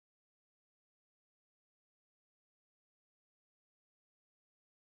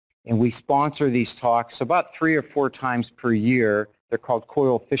and we sponsor these talks about 3 or 4 times per year. They're called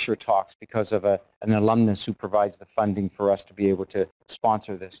COIL Fischer Talks because of an alumnus who provides the funding for us to be able to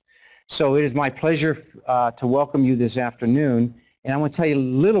sponsor this. So it is my pleasure to welcome you this afternoon, and I want to tell you a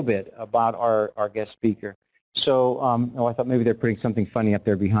little bit about our guest speaker. So, I thought maybe they're putting something funny up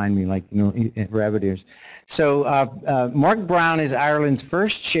there behind me, like, rabbit ears. So, Mark Brown is Ireland's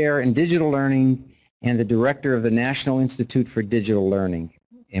first chair in digital learning and the director of the National Institute for Digital Learning.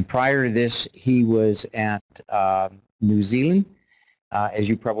 And prior to this, he was at New Zealand, as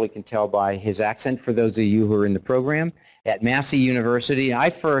you probably can tell by his accent for those of you who are in the program, at Massey University. I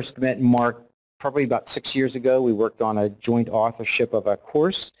first met Mark probably about 6 years ago. We worked on a joint authorship of a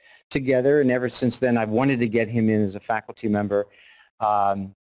course together, and ever since then I've wanted to get him in as a faculty member.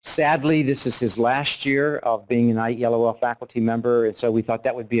 Sadly, this is his last year of being an IELOL faculty member, and so we thought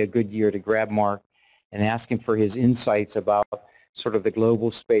that would be a good year to grab Mark and ask him for his insights about sort of the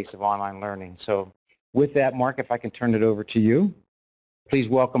global space of online learning. So with that, Mark, if I can turn it over to you. Please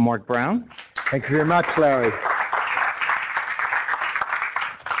welcome Mark Brown. Thank you very much, Larry.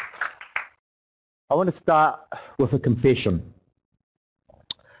 I want to start with a confession.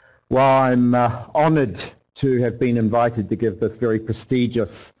 While I'm honoured to have been invited to give this very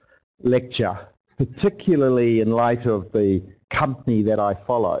prestigious lecture, particularly in light of the company that I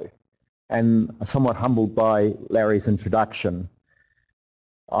follow, and somewhat humbled by Larry's introduction,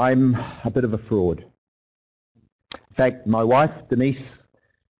 I'm a bit of a fraud. In fact, my wife, Denise,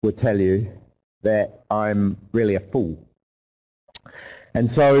 will tell you that I'm really a fool.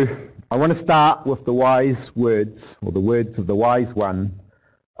 And so I want to start with the wise words, or the words of the wise one,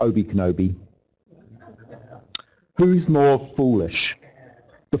 Obi Kenobi. Who's more foolish,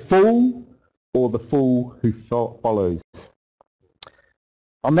 the fool or the fool who follows?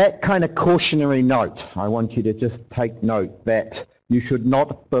 On that kind of cautionary note, I want you to just take note that you should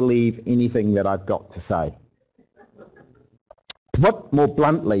not believe anything that I've got to say. Put more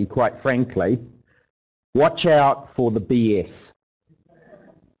bluntly, quite frankly, watch out for the BS.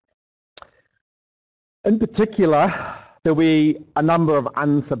 In particular, there'll be a number of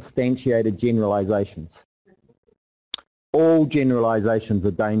unsubstantiated generalizations. All generalizations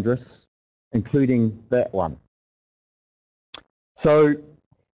are dangerous, including that one. So,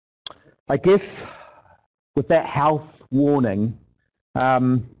 I guess with that health warning,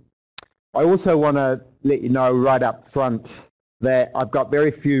 I also want to let you know right up front that I've got very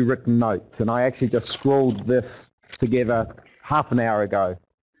few written notes, and I actually just scrawled this together half an hour ago.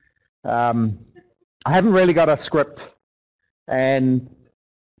 I haven't really got a script, and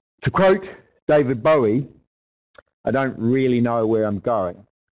to quote David Bowie, I don't really know where I'm going.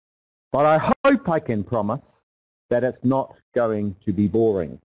 But I hope I can promise that it's not going to be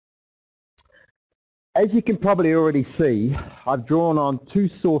boring. As you can probably already see, I've drawn on 2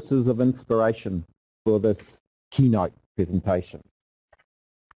 sources of inspiration for this keynote presentation.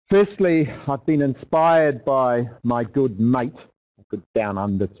 Firstly, I've been inspired by my good mate, a good down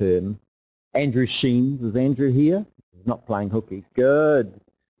under term, Andrew Sheens. Is Andrew here? He's not playing hooky. Good.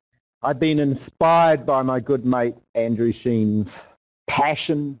 I've been inspired by my good mate Andrew Sheens'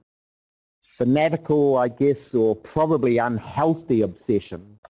 passion, fanatical, I guess, or probably unhealthy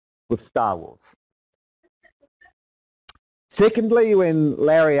obsession with Star Wars. Secondly, when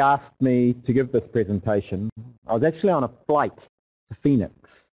Larry asked me to give this presentation, I was actually on a flight to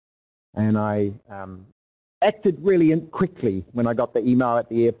Phoenix, and I acted really quickly when I got the email at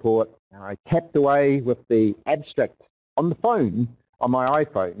the airport, and I tapped away with the abstract on the phone, on my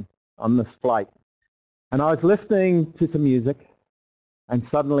iPhone, on this flight. And I was listening to some music, and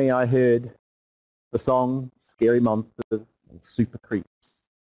suddenly I heard the song Scary Monsters and Super Creeps.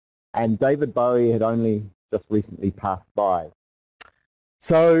 And David Bowie had only just recently passed by.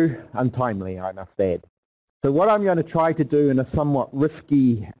 So untimely, I must add. So what I'm going to try to do in a somewhat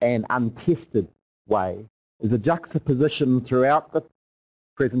risky and untested way is a juxtaposition throughout the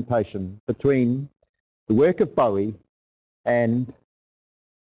presentation between the work of Bowie and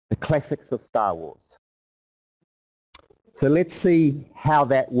the classics of Star Wars. So let's see how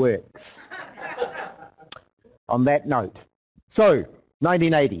that works. On that note, so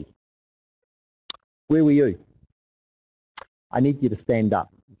 1980, where were you? I need you to stand up.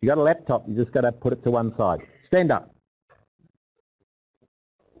 If you've got a laptop, you just got to put it to one side. Stand up.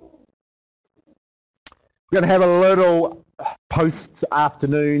 We're going to have a little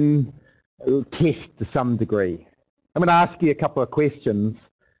post-afternoon test to some degree. I'm going to ask you a couple of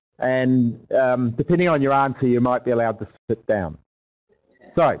questions, and depending on your answer, you might be allowed to sit down.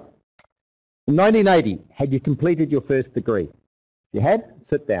 So, in 1980, had you completed your first degree? If you had,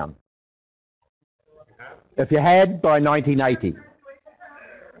 sit down. If you had, by 1980.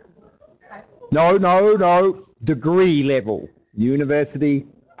 No. Degree level. University.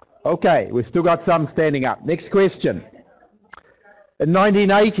 Okay, we've still got some standing up. Next question. In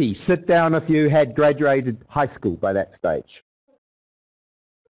 1980, sit down if you had graduated high school by that stage.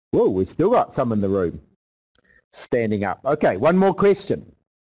 Whoa, we've still got some in the room standing up. Okay, one more question.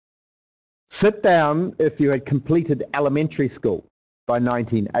 Sit down if you had completed elementary school by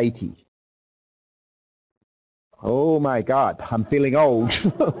 1980. Oh my God, I'm feeling old.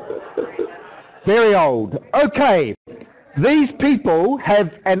 Very old. Okay, these people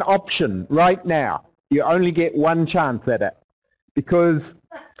have an option right now. You only get one chance at it. Because,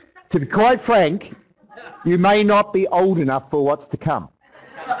 to be quite frank, you may not be old enough for what's to come.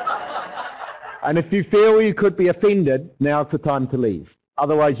 And if you feel you could be offended, now's the time to leave.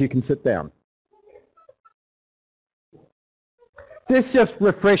 Otherwise, you can sit down. Let's just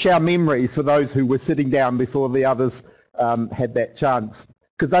refresh our memories for those who were sitting down before the others had that chance,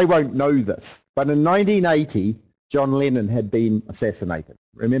 because they won't know this. But in 1980, John Lennon had been assassinated.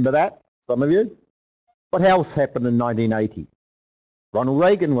 Remember that, some of you? What else happened in 1980? Ronald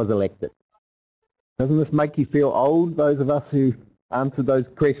Reagan was elected. Doesn't this make you feel old, those of us who answered those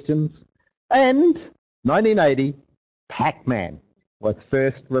questions? And 1980, Pac-Man was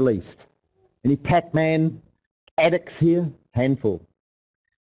first released. Any Pac-Man addicts here? Handful.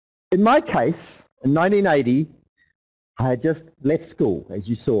 In my case, in 1980, I had just left school, as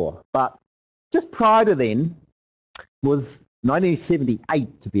you saw. But just prior to then was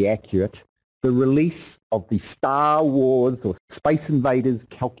 1978, to be accurate, the release of the Star Wars or Space Invaders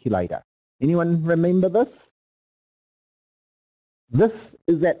calculator. Anyone remember this? This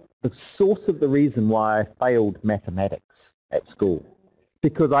is at the source of the reason why I failed mathematics at school.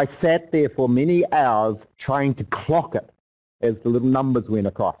 Because I sat there for many hours trying to clock it as the little numbers went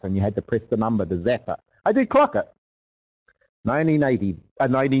across and you had to press the number to zap it. I did clock it.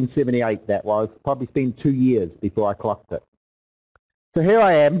 1978 that was. Probably spent 2 years before I clocked it. So here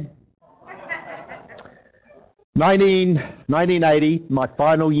I am. 1980, my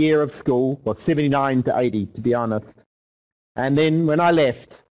final year of school, well 79 to 80 to be honest. And then when I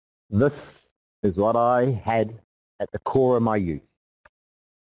left, this is what I had at the core of my youth.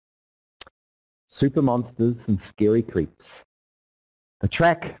 Super Monsters and Scary Creeps. A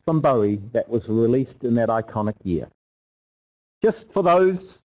track from Bowie that was released in that iconic year. Just for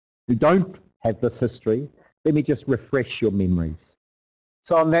those who don't have this history, let me just refresh your memories.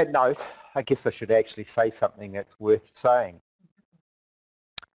 So on that note, I guess I should actually say something that's worth saying.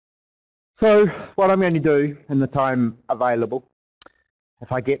 So what I'm going to do in the time available,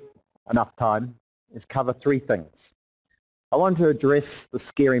 if I get enough time, is cover 3 things. I want to address the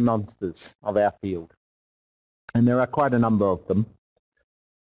scary monsters of our field, and there are quite a number of them.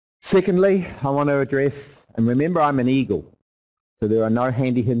 Secondly, I want to address, and remember I'm an eagle, so there are no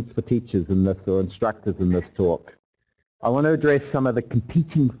handy hints for teachers in this or instructors in this talk. I want to address some of the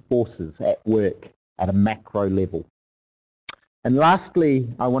competing forces at work at a macro level. And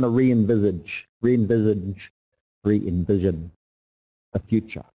lastly, I want to re-envision a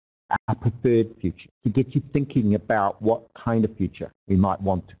future, a preferred future, to get you thinking about what kind of future we might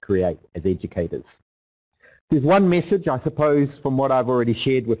want to create as educators. There's one message, I suppose, from what I've already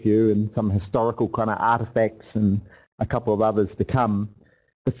shared with you and some historical kind of artifacts and a couple of others to come.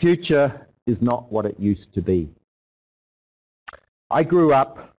 The future is not what it used to be. I grew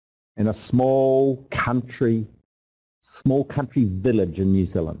up in a small country village in New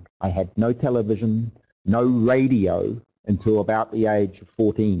Zealand. I had no television, no radio until about the age of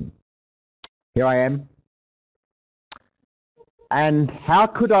 14. Here I am. And how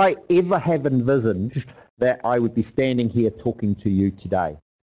could I ever have envisaged that I would be standing here talking to you today?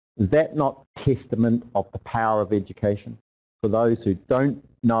 Is that not testament of the power of education? For those who don't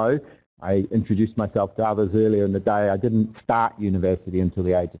know, I introduced myself to others earlier in the day. I didn't start university until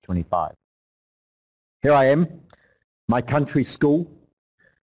the age of 25. Here I am, my country school,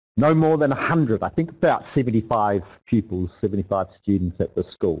 no more than 100, I think about 75 pupils, 75 students at the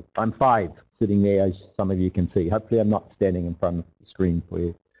school. I'm 5 sitting there, as some of you can see. Hopefully I'm not standing in front of the screen for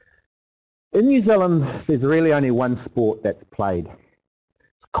you. In New Zealand, there's really only one sport that's played.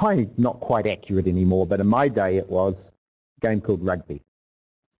 It's not quite accurate anymore, but in my day it was a game called rugby.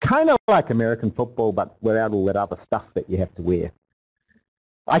 Kind of like American football, but without all that other stuff that you have to wear.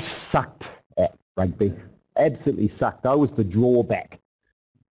 I sucked at rugby. Absolutely sucked. I was the drawback.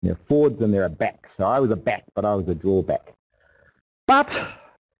 There are forwards and there are backs. So I was a back, but I was a drawback. But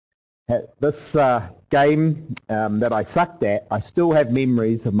at this game that I sucked at, I still have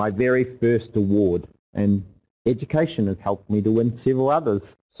memories of my very first award. And education has helped me to win several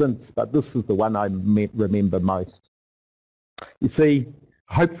others since, but this is the one I remember most. You see,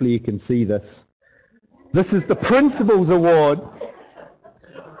 Hopefully you can see this. This is the Principals Award,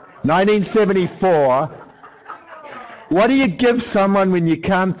 1974. What do you give someone when you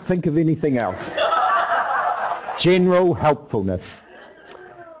can't think of anything else? General helpfulness.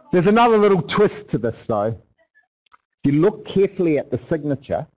 There's another little twist to this though. If you look carefully at the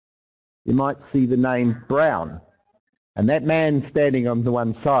signature, you might see the name Brown. And that man standing on the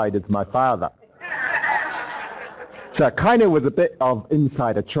one side is my father. So it kind of was a bit of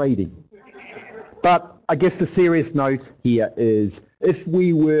insider trading. But I guess the serious note here is if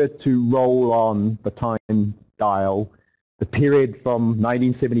we were to roll on the time dial, the period from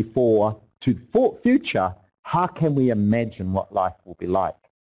 1974 to the future, how can we imagine what life will be like?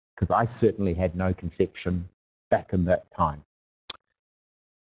 Because I certainly had no conception back in that time.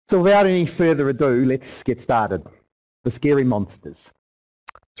 So without any further ado, let's get started. The scary monsters.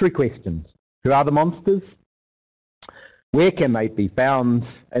 3 questions. Who are the monsters? Where can they be found?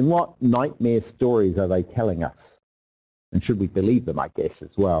 And what nightmare stories are they telling us? And should we believe them, I guess,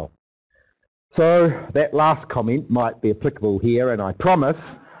 as well? So that last comment might be applicable here, and I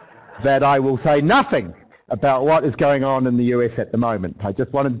promise that I will say nothing about what is going on in the US at the moment. I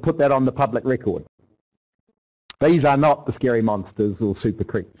just wanted to put that on the public record. These are not the scary monsters or super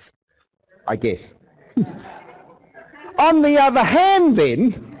creeps, I guess. On the other hand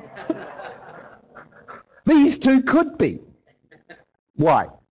then, these two could be. Why?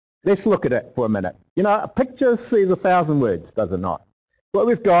 Let's look at it for a minute. You know, a picture says 1,000 words, does it not? What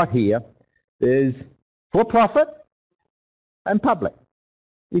we've got here is for profit and public.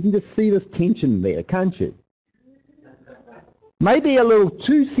 You can just see this tension there, can't you? Maybe a little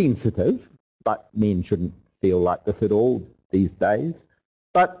too sensitive, but men shouldn't feel like this at all these days.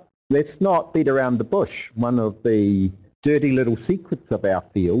 But let's not beat around the bush. One of the dirty little secrets of our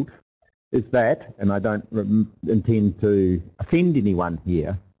field is that, and I don't intend to offend anyone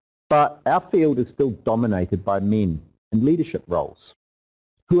here, but our field is still dominated by men in leadership roles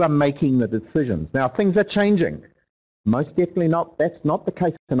who are making the decisions. Now things are changing. Most definitely not. That's not the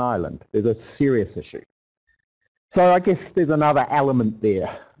case in Ireland. There's a serious issue. So I guess there's another element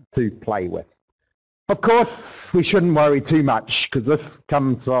there to play with. Of course, we shouldn't worry too much because this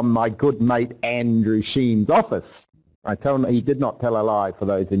comes from my good mate Andrew Sheen's office. I tell him he did not tell a lie for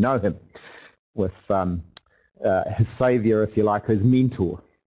those who know him, with his saviour, if you like, his mentor.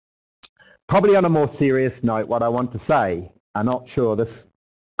 Probably on a more serious note, what I want to say, I'm not sure this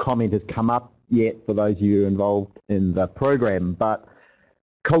comment has come up yet for those of you involved in the program, but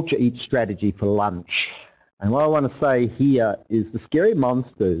culture eats strategy for lunch. And what I want to say here is the scary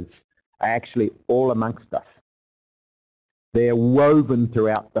monsters are actually all amongst us. They're woven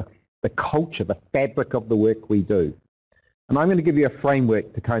throughout the culture, the fabric of the work we do. And I'm going to give you a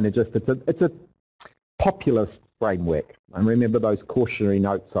framework to kind of just, it's a populist framework. And remember those cautionary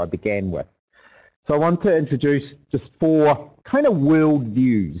notes I began with. So I want to introduce just 4 kind of world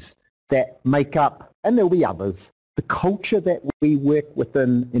views that make up, and there'll be others, the culture that we work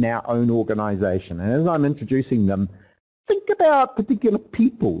within in our own organization. And as I'm introducing them, think about particular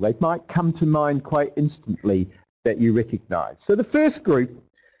people. They might come to mind quite instantly that you recognize. So the first group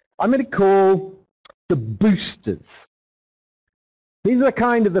I'm going to call the boosters. These are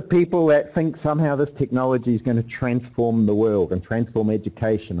kind of the people that think somehow this technology is going to transform the world and transform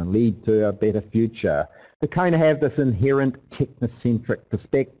education and lead to a better future. They kind of have this inherent technocentric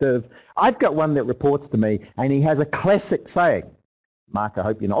perspective. I've got one that reports to me, and he has a classic saying. Mark, I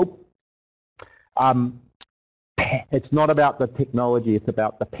hope you know. It's not about the technology, it's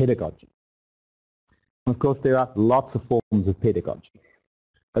about the pedagogy. Of course, there are lots of forms of pedagogy,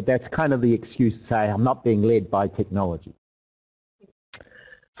 but that's kind of the excuse to say I'm not being led by technology.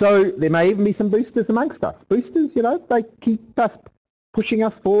 So there may even be some boosters amongst us. Boosters, you know, they keep us pushing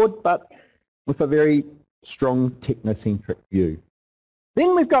us forward, but with a very strong technocentric view.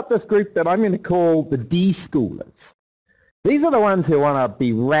 Then we've got this group that I'm going to call the D-schoolers. These are the ones who want to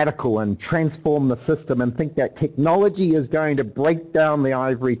be radical and transform the system and think that technology is going to break down the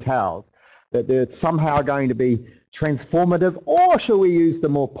ivory towers, that they're somehow going to be transformative, or shall we use the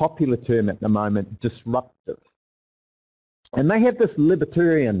more popular term at the moment, disruptive. And they have this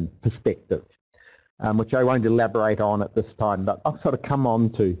libertarian perspective, which I won't elaborate on at this time, but I'll sort of come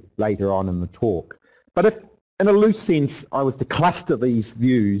on to later on in the talk. But if, in a loose sense, I was to cluster these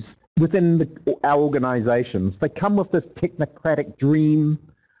views within our organizations, they come with this technocratic dream,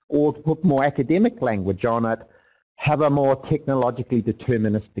 or to put more academic language on it, have a more technologically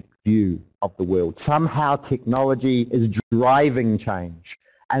deterministic view of the world. Somehow technology is driving change,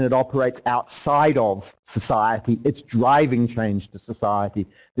 and it operates outside of society. It's driving change to society.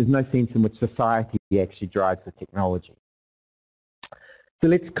 There's no sense in which society actually drives the technology. So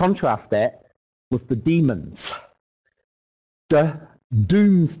let's contrast that with the demons, the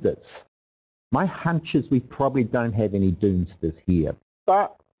doomsters. My hunch is we probably don't have any doomsters here,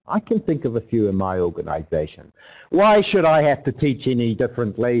 but I can think of a few in my organization. Why should I have to teach any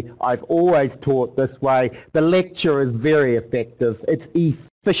differently? I've always taught this way. The lecture is very effective. It's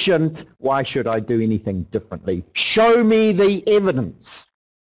efficient. Why should I do anything differently? Show me the evidence.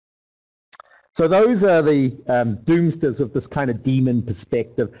 So those are the doomsters of this kind of demon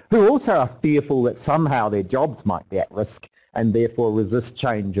perspective, who also are fearful that somehow their jobs might be at risk and therefore resist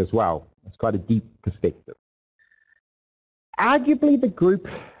change as well. It's quite a deep perspective. Arguably the group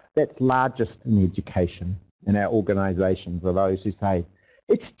that's largest in education in our organizations are those who say,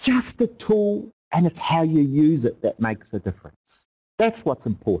 it's just a tool and it's how you use it that makes a difference. That's what's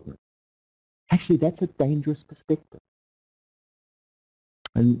important. Actually, that's a dangerous perspective.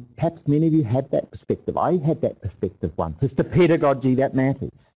 And perhaps many of you have that perspective. I had that perspective once. It's the pedagogy that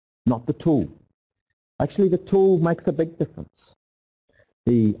matters, not the tool. Actually, the tool makes a big difference.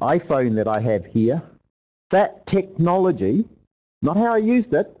 The iPhone that I have here, that technology, not how I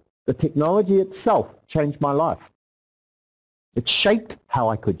used it, the technology itself changed my life. It shaped how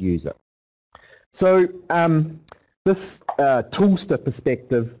I could use it. So this toolster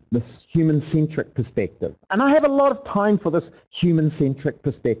perspective, this human-centric perspective, and I have a lot of time for this human-centric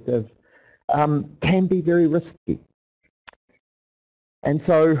perspective, can be very risky. And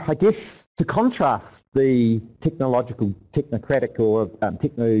so I guess to contrast the technocratic or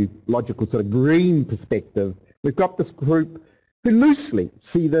technological sort of green perspective, we've got this group who loosely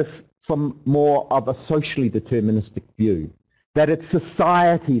see this from more of a socially deterministic view, that it's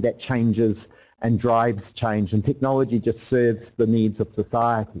society that changes and drives change, and technology just serves the needs of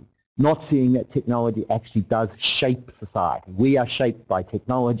society, not seeing that technology actually does shape society. We are shaped by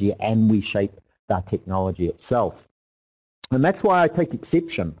technology, and we shape that technology itself. And that's why I take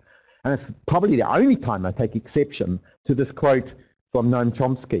exception, and it's probably the only time I take exception to this quote from Noam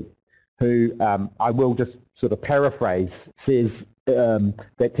Chomsky, who I will just sort of paraphrase, says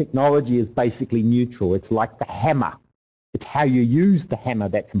that technology is basically neutral. It's like the hammer. It's how you use the hammer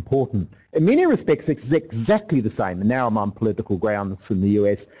that's important. In many respects, it's exactly the same. And now I'm on political grounds from the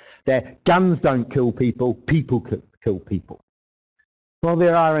US, that guns don't kill people, people kill people. Well,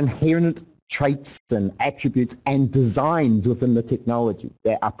 there are inherent traits and attributes and designs within the technology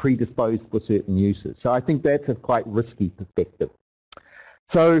that are predisposed for certain uses. So I think that's a quite risky perspective.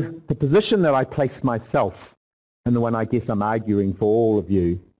 So the position that I place myself, and the one I guess I'm arguing for all of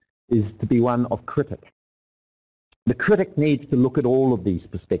you, is to be one of critic. The critic needs to look at all of these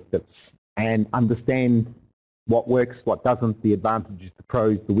perspectives and understand what works, what doesn't, the advantages, the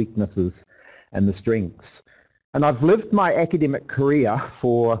pros, the weaknesses, and the strengths. And I've lived my academic career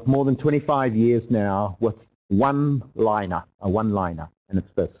for more than 25 years now with a one-liner, and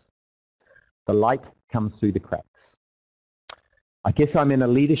it's this: the light comes through the cracks. I guess I'm in a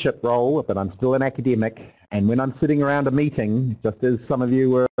leadership role, but I'm still an academic, and when I'm sitting around a meeting, just as some of you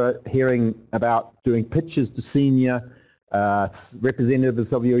were hearing about doing pitches to senior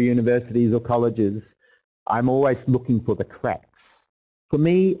representatives of your universities or colleges, I'm always looking for the cracks. For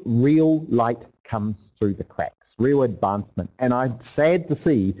me, real light comes through the cracks, real advancement. And I'm sad to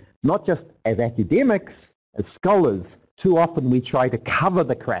see, not just as academics, as scholars, too often we try to cover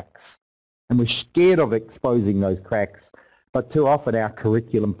the cracks, and we're scared of exposing those cracks, but too often our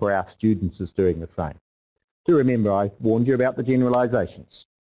curriculum for our students is doing the same. Do remember, I warned you about the generalizations.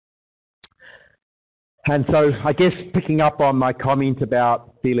 And so I guess picking up on my comment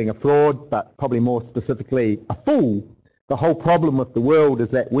about feeling a fraud, but probably more specifically a fool, the whole problem with the world is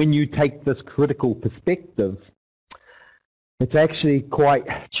that when you take this critical perspective, it's actually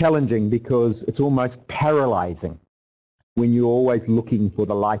quite challenging because it's almost paralyzing when you're always looking for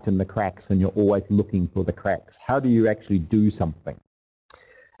the light in the cracks and you're always looking for the cracks. How do you actually do something?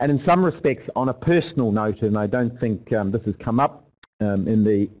 And in some respects, on a personal note, and I don't think this has come up in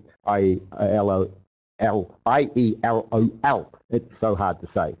the IELOL, it's so hard to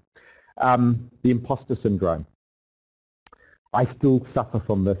say, the imposter syndrome. I still suffer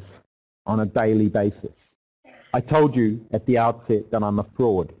from this on a daily basis. I told you at the outset that I'm a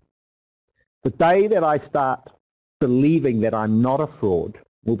fraud. The day that I start believing that I'm not a fraud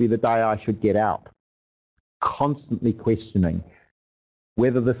will be the day I should get out, constantly questioning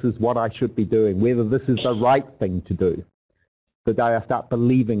whether this is what I should be doing, whether this is the right thing to do. The day I start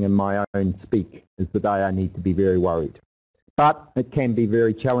believing in my own speak is the day I need to be very worried. But it can be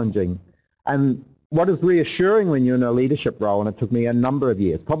very challenging. And what is reassuring when you're in a leadership role, and it took me a number of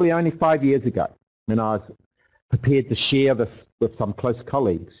years, probably only 5 years ago, when I was prepared to share this with some close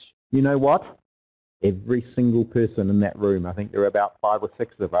colleagues, you know what? Every single person in that room, I think there were about 5 or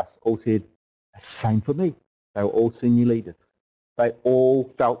 6 of us, all said, same for me. They were all senior leaders. They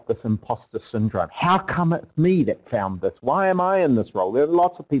all felt this imposter syndrome. How come it's me that found this? Why am I in this role? There are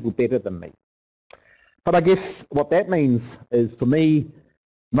lots of people better than me. But I guess what that means is, for me,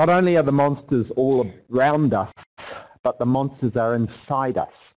 not only are the monsters all around us, but the monsters are inside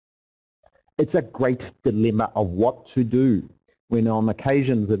us. It's a great dilemma of what to do when on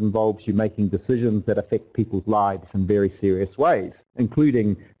occasions it involves you making decisions that affect people's lives in very serious ways,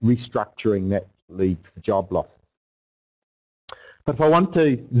 including restructuring that leads to job losses. But if I want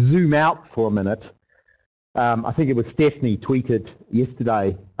to zoom out for a minute, I think it was Stephanie tweeted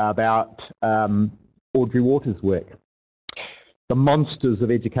yesterday about Audrey Waters' work, The Monsters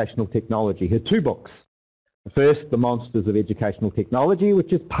of Educational Technology, her 2 books. The first, The Monsters of Educational Technology,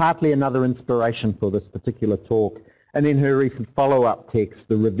 which is partly another inspiration for this particular talk, and then her recent follow-up text,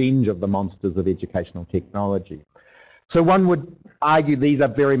 The Revenge of the Monsters of Educational Technology. So one would argue these are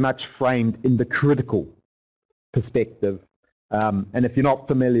very much framed in the critical perspective. And if you're not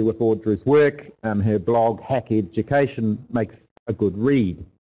familiar with Audrey's work, her blog, Hack Education, makes a good read.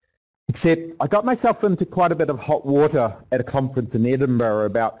 Except I got myself into quite a bit of hot water at a conference in Edinburgh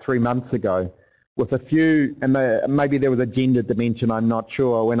about 3 months ago with a few, and maybe there was a gender dimension, I'm not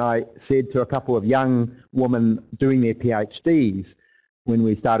sure, when I said to a couple of young women doing their PhDs, when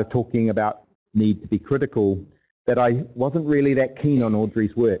we started talking about need to be critical, that I wasn't really that keen on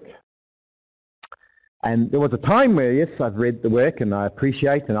Audrey's work. And there was a time where, yes, I've read the work and I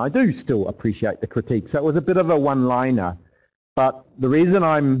appreciate, and I do still appreciate the critique. So it was a bit of a one-liner. But the reason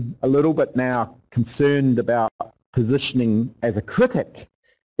I'm a little bit now concerned about positioning as a critic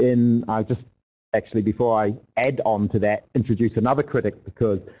I just actually, before I add on to that, introduce another critic,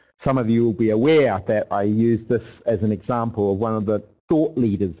 because some of you will be aware that I use this as an example of one of the thought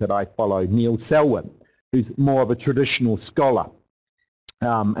leaders that I follow, Neil Selwyn, who's more of a traditional scholar.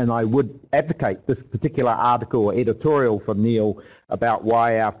 And I would advocate this particular article or editorial from Neil about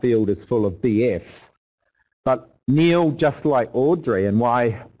why our field is full of BS. But Neil, just like Audrey, and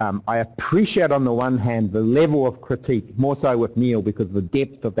why I appreciate on the one hand the level of critique, more so with Neil because of the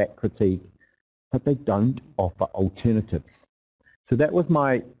depth of that critique, but they don't offer alternatives. So that was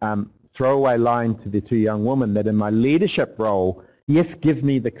my throwaway line to the 2 young women, that in my leadership role, yes, give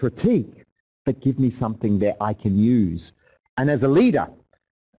me the critique, but give me something that I can use. And as a leader,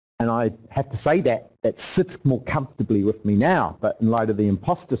 and I have to say that sits more comfortably with me now, but in light of the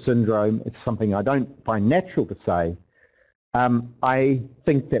imposter syndrome, it's something I don't find natural to say. I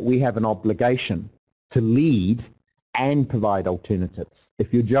think that we have an obligation to lead and provide alternatives.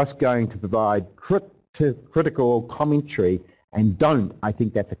 If you're just going to provide critical commentary and don't, I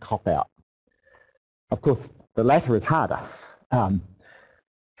think that's a cop-out. Of course, the latter is harder.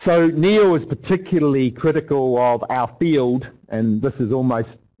 So Neil is particularly critical of our field, and this is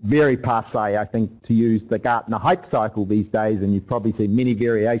almost very passé, I think, to use the Gartner hype cycle these days, and you've probably seen many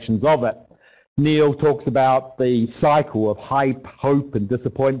variations of it. Neil talks about the cycle of hype, hope, and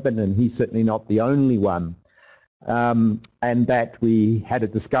disappointment, and he's certainly not the only one. And that we had a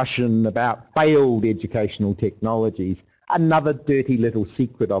discussion about failed educational technologies, another dirty little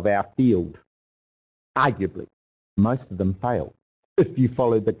secret of our field. Arguably, most of them fail if you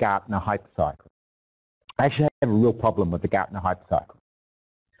follow the Gartner hype cycle. I actually have a real problem with the Gartner hype cycle.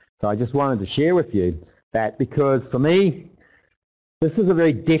 So I just wanted to share with you that, because for me, this is a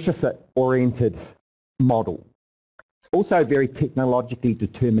very deficit-oriented model. It's also very technologically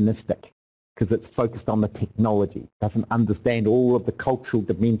deterministic because it's focused on the technology. It doesn't understand all of the cultural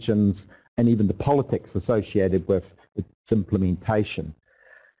dimensions and even the politics associated with its implementation.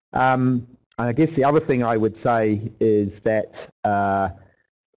 I guess the other thing I would say is that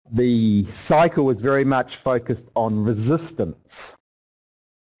the cycle is very much focused on resistance.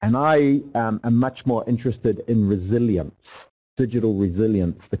 And I am much more interested in resilience, digital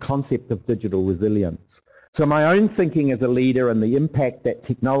resilience, the concept of digital resilience. So my own thinking as a leader and the impact that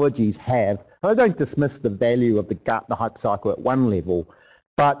technologies have, I don't dismiss the value of the Gartner hype cycle at one level,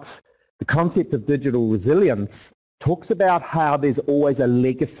 but the concept of digital resilience talks about how there's always a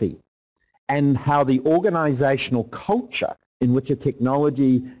legacy and how the organizational culture in which a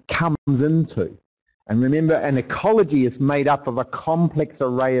technology comes into. And remember, an ecology is made up of a complex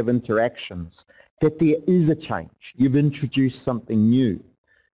array of interactions, that there is a change. You've introduced something new.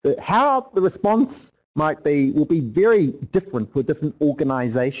 How the response might be will be very different for different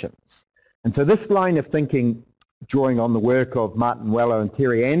organizations. And so this line of thinking, drawing on the work of Martin Weller and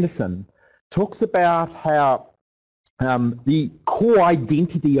Terry Anderson, talks about how the core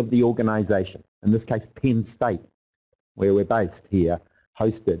identity of the organization, in this case Penn State, where we're based here,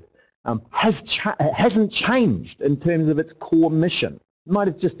 hosted, hasn't changed in terms of its core mission. It might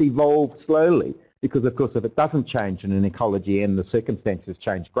have just evolved slowly because, of course, if it doesn't change in an ecology and the circumstances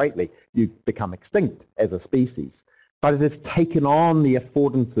change greatly, you become extinct as a species. But it has taken on the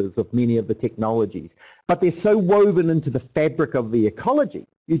affordances of many of the technologies. But they're so woven into the fabric of the ecology,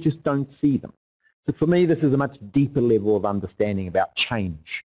 you just don't see them. So for me, this is a much deeper level of understanding about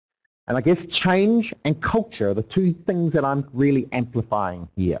change. And I guess change and culture are the two things that I'm really amplifying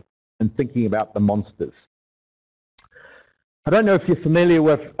here and thinking about the monsters. I don't know if you're familiar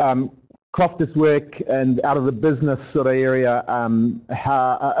with Crofter's work and out of the business sort of area,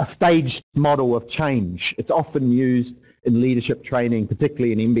 a staged model of change. It's often used in leadership training,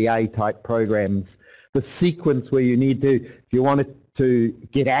 particularly in MBA type programs. The sequence where you need to, if you wanted to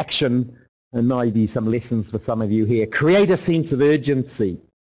get action, and maybe some lessons for some of you here, create a sense of urgency,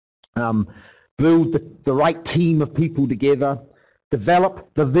 build the right team of people together, develop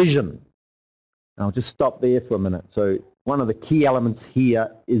the vision. And I'll just stop there for a minute. So one of the key elements here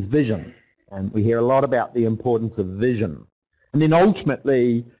is vision. And we hear a lot about the importance of vision. And then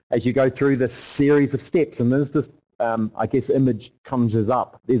ultimately, as you go through this series of steps, and there's this, I guess, image conjures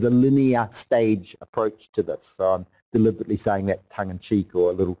up, there's a linear stage approach to this. So I'm deliberately saying that tongue-in-cheek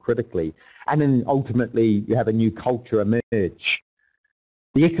or a little critically. And then ultimately, you have a new culture emerge.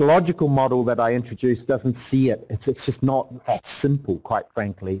 The ecological model that I introduced doesn't see it. It's just not that simple, quite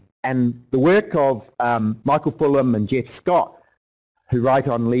frankly. And the work of Michael Fulham and Jeff Scott, who write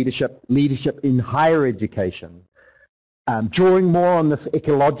on leadership in higher education, drawing more on this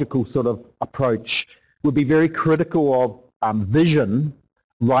ecological sort of approach, would be very critical of vision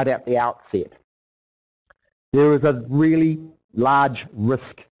right at the outset. There is a really large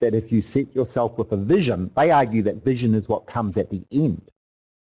risk that if you set yourself with a vision, they argue that vision is what comes at the end.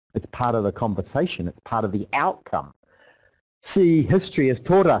 It's part of the conversation. It's part of the outcome. See, history has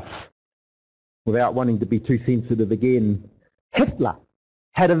taught us, without wanting to be too sensitive again, Hitler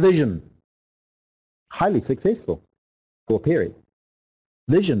had a vision, highly successful for a period.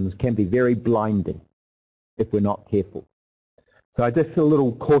 Visions can be very blinding if we're not careful. So just a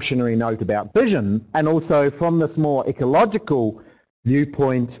little cautionary note about vision, and also from this more ecological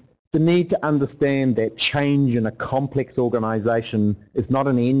viewpoint, the need to understand that change in a complex organization is not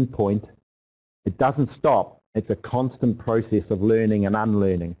an end point. It doesn't stop. It's a constant process of learning and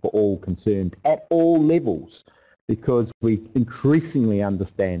unlearning for all concerned at all levels, because we increasingly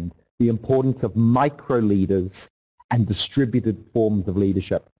understand the importance of micro-leaders and distributed forms of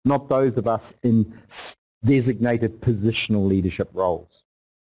leadership, not those of us in designated positional leadership roles.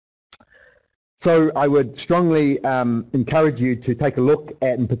 So I would strongly encourage you to take a look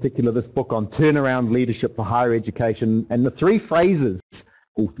at, in particular, this book on turnaround leadership for higher education, and the three phrases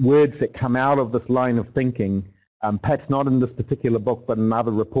or words that come out of this line of thinking, perhaps not in this particular book but in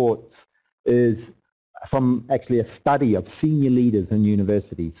other reports, is from actually a study of senior leaders in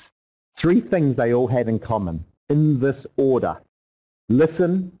universities. Three things they all had in common, in this order: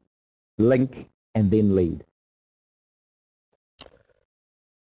 listen, link, and then lead.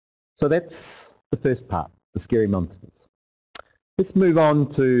 So that's the first part, the scary monsters. Let's move on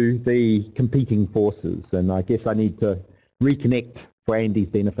to the competing forces, and I guess I need to reconnect for Andy's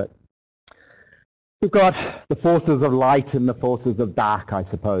benefit. We've got the forces of light and the forces of dark, I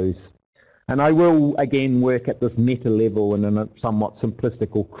suppose. And I will again work at this meta level and in a somewhat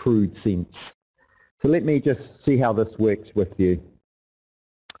simplistic or crude sense. So let me just see how this works with you.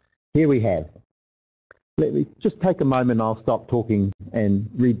 Here we have. Let me just take a moment, I'll stop talking and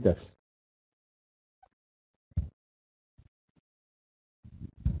read this.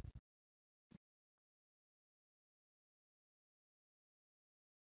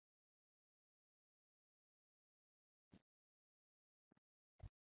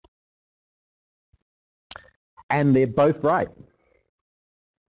 And they're both right.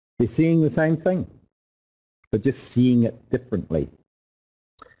 They're seeing the same thing, but just seeing it differently.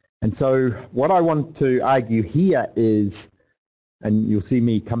 And so what I want to argue here is, and you'll see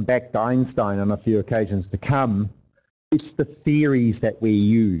me come back to Einstein on a few occasions to come, it's the theories that we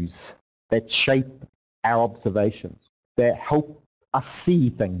use that shape our observations, that help us see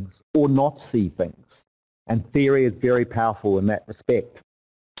things or not see things. And theory is very powerful in that respect.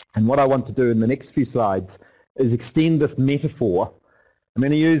 And what I want to do in the next few slides is extend this metaphor. I'm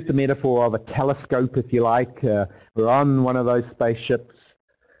going to use the metaphor of a telescope, if you like. We're on one of those spaceships,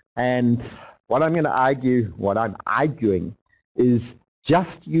 and what I'm going to argue, what I'm arguing, is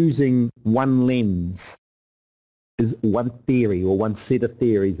just using one lens, is one theory or one set of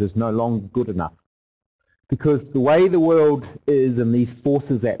theories is no longer good enough. Because the way the world is and these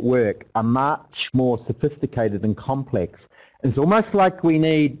forces at work are much more sophisticated and complex. It's almost like we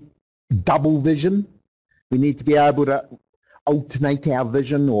need double vision. We need to be able to alternate our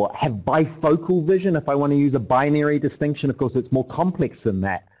vision or have bifocal vision. If I want to use a binary distinction, of course it's more complex than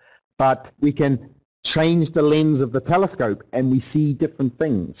that. But we can change the lens of the telescope and we see different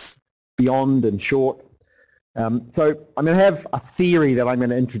things beyond and short. So I'm going to have a theory that I'm going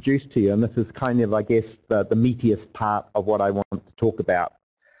to introduce to you, and this is kind of, I guess, the meatiest part of what I want to talk about.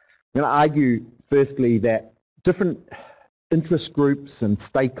 I'm going to argue, firstly, that different interest groups and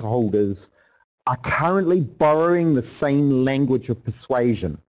stakeholders are currently borrowing the same language of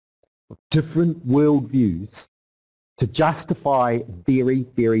persuasion, of different worldviews, to justify very,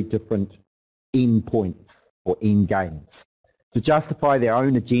 very different end points or end games, to justify their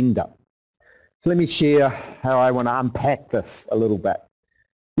own agenda. So let me share how I want to unpack this a little bit.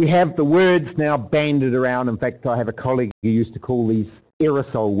 We have the words now banded around. In fact, I have a colleague who used to call these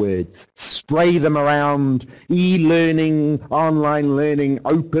aerosol words. Spray them around: e-learning, online learning,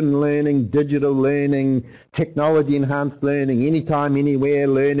 open learning, digital learning, technology-enhanced learning, anytime, anywhere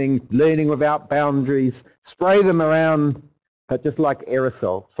learning, learning without boundaries. Spray them around, but just like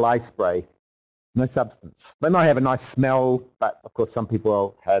aerosol, fly spray. No substance. They might have a nice smell, but of course some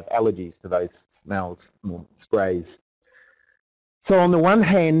people have allergies to those smells or sprays. So on the one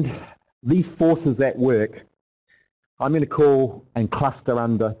hand, these forces at work, I'm going to call and cluster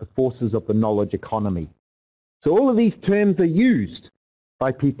under the forces of the knowledge economy. So all of these terms are used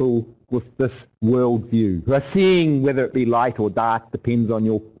by people with this worldview, who are seeing, whether it be light or dark, depends on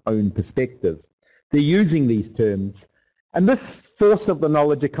your own perspective. They're using these terms. And this force of the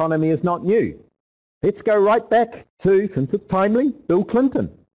knowledge economy is not new. Let's go right back to, since it's timely, Bill Clinton.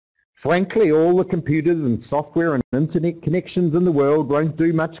 Frankly, all the computers and software and internet connections in the world won't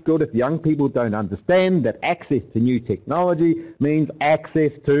do much good if young people don't understand that access to new technology means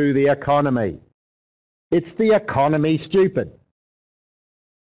access to the economy. It's the economy, stupid.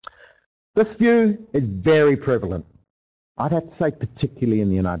 This view is very prevalent. I'd have to say particularly in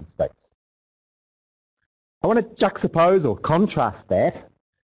the United States. I want to juxtapose or contrast that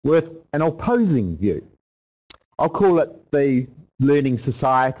with an opposing view. I'll call it the learning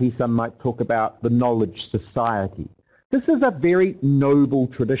society. Some might talk about the knowledge society. This is a very noble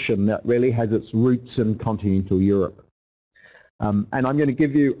tradition that really has its roots in continental Europe. And I'm going to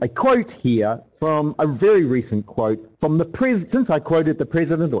give you a quote here from a very recent quote from the president. Since I quoted the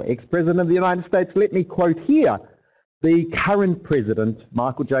president or ex-president of the United States, let me quote here the current president,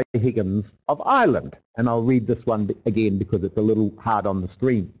 Michael J. Higgins of Ireland. And I'll read this one again because it's a little hard on the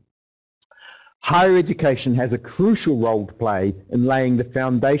screen. Higher education has a crucial role to play in laying the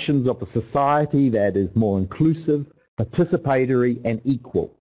foundations of a society that is more inclusive, participatory and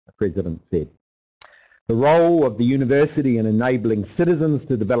equal, the president said. The role of the university in enabling citizens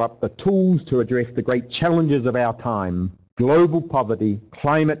to develop the tools to address the great challenges of our time, global poverty,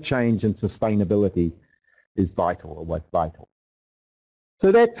 climate change and sustainability, is vital, or was vital.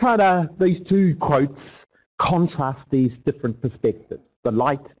 So that's how these two quotes contrast these different perspectives, the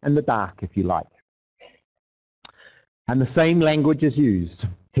light and the dark, if you like. And the same language is used.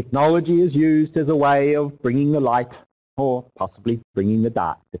 Technology is used as a way of bringing the light or possibly bringing the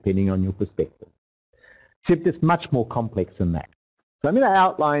dark, depending on your perspective. Except it's much more complex than that. So I'm going to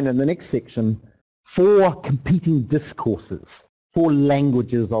outline in the next section 4 competing discourses, 4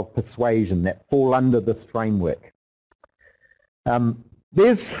 languages of persuasion that fall under this framework.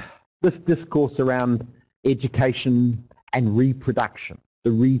 There's this discourse around education and reproduction,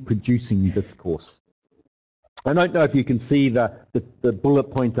 the reproducing discourse. I don't know if you can see the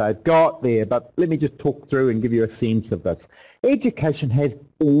bullet points I've got there, but let me just talk through and give you a sense of this. Education has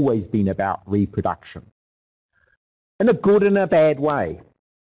always been about reproduction, in a good and a bad way.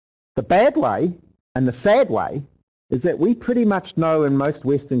 The bad way and the sad way is that we pretty much know in most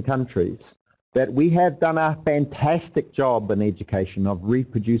Western countries that we have done a fantastic job in education of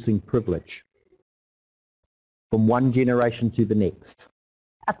reproducing privilege from one generation to the next.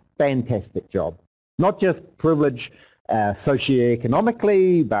 A fantastic job. Not just privilege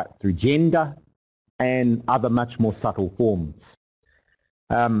socioeconomically, but through gender and other much more subtle forms.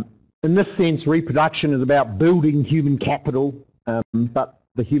 In this sense, reproduction is about building human capital, but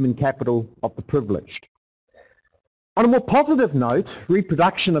the human capital of the privileged. On a more positive note,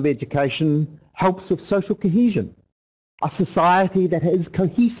 reproduction of education helps with social cohesion, a society that is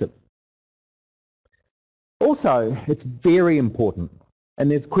cohesive. Also, it's very important, and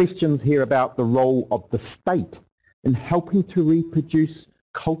there's questions here about the role of the state in helping to reproduce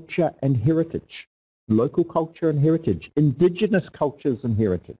culture and heritage, local culture and heritage, indigenous cultures and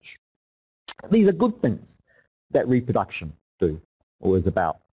heritage. These are good things that reproduction do or is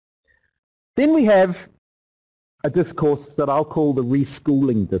about. Then we have a discourse that I'll call the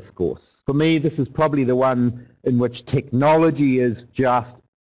reschooling discourse. For me, this is probably the one in which technology is just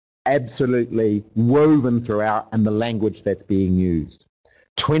absolutely woven throughout and the language that's being used.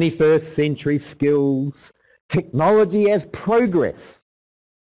 21st century skills, technology as progress.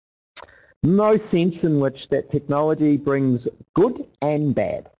 No sense in which that technology brings good and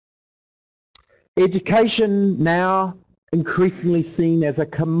bad. Education now increasingly seen as a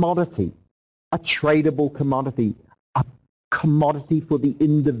commodity, a tradable commodity, a commodity for the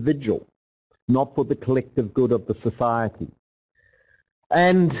individual, not for the collective good of the society.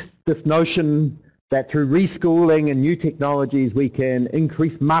 And this notion that through reschooling and new technologies we can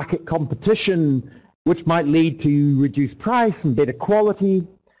increase market competition, which might lead to reduced price and better quality.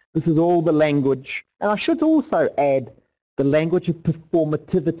 This is all the language. And I should also add the language of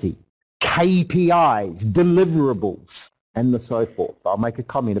performativity, KPIs, deliverables, and so forth. I'll make a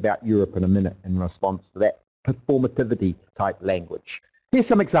comment about Europe in a minute in response to that performativity type language. Here's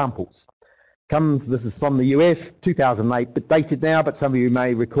some examples. This is from the US, 2008, but dated now, but some of you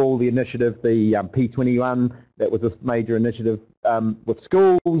may recall the initiative, the P21, that was a major initiative with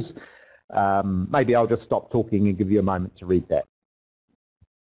schools. Maybe I'll just stop talking and give you a moment to read that.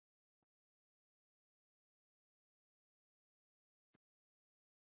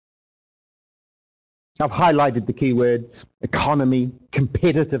 I've highlighted the keywords: economy,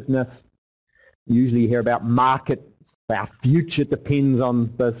 competitiveness. You usually hear about markets. Our future depends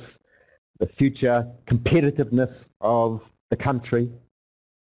on this, the future competitiveness of the country.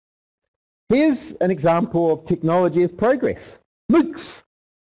 Here's an example of technology as progress. MOOCs.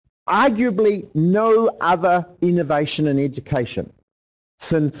 Arguably no other innovation in education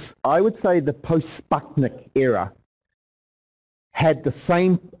since, I would say, the post-Sputnik era had the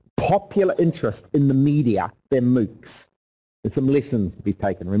same popular interest in the media than MOOCs. There's some lessons to be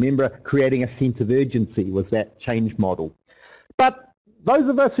taken. Remember, creating a sense of urgency was that change model. But those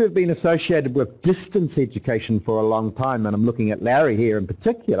of us who have been associated with distance education for a long time, and I'm looking at Larry here in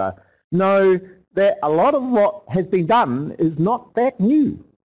particular, know that a lot of what has been done is not that new.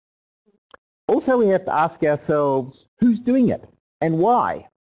 Also, we have to ask ourselves, who's doing it and why?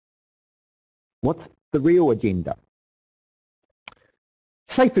 What's the real agenda?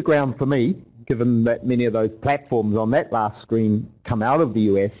 Safer ground for me, given that many of those platforms on that last screen come out of the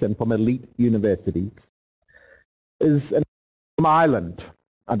US and from elite universities, is from Ireland.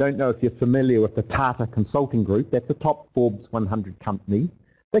 I don't know if you're familiar with the Tata Consulting Group. That's a top Forbes 100 company.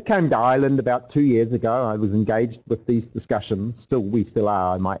 They came to Ireland about 2 years ago. I was engaged with these discussions. We still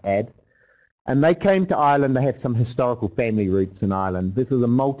are, I might add. And they came to Ireland. They have some historical family roots in Ireland. This is a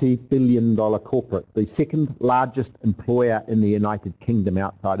multi-billion-dollar corporate, the second largest employer in the United Kingdom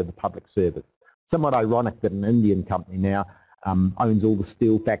outside of the public service. Somewhat ironic that an Indian company now owns all the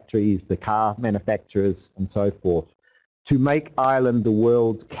steel factories, the car manufacturers, and so forth. To make Ireland the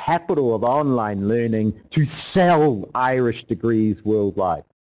world's capital of online learning, to sell Irish degrees worldwide.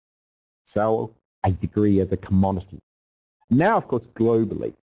 Sell a degree as a commodity. Now, of course,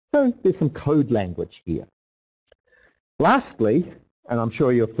 globally. So there's some code language here. Lastly, and I'm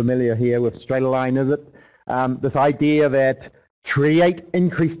sure you're familiar here with straight line, is it? This idea that create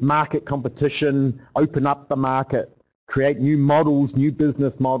increased market competition, open up the market, create new models, new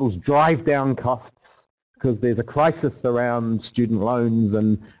business models, drive down costs, because there's a crisis around student loans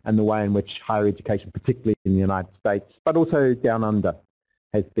and the way in which higher education, particularly in the United States, but also down under,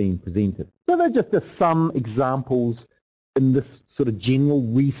 has been presented. So they're just some examples in this sort of general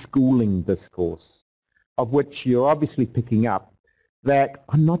reschooling discourse, of which you're obviously picking up that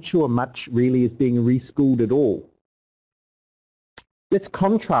I'm not sure much really is being reschooled at all. Let's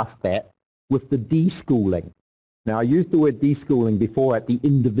contrast that with the deschooling. Now, I used the word deschooling before at the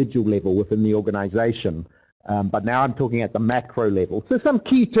individual level within the organization, but now I'm talking at the macro level. So some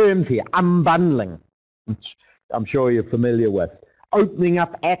key terms here: unbundling, which I'm sure you're familiar with, opening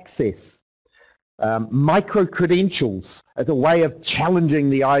up access, micro-credentials as a way of challenging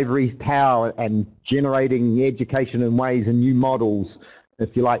the ivory tower and generating education in ways and new models,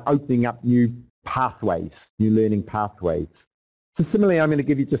 if you like, opening up new pathways, new learning pathways. So similarly, I'm going to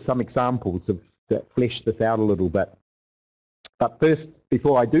give you just some examples that flesh this out a little bit. But first,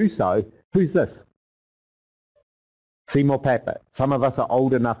 before I do so, who's this? Seymour Papert. Some of us are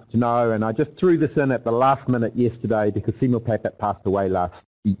old enough to know, and I just threw this in at the last minute yesterday because Seymour Papert passed away last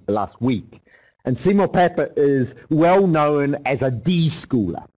week. And Seymour Papert is well known as a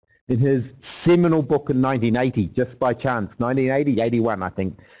deschooler. In his seminal book in 1980, just by chance, 1980, 81 I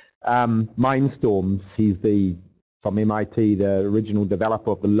think, Mindstorms, he's from MIT, the original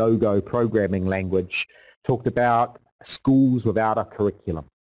developer of the Logo programming language, talked about schools without a curriculum.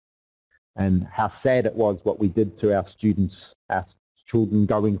 and how sad it was what we did to our students, our children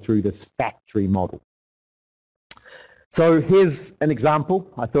going through this factory model. So here's an example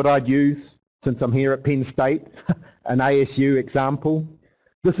I thought I'd use since I'm here at Penn State, an ASU example.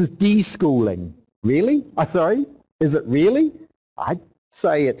 This is deschooling. Really? Sorry, is it really? I'd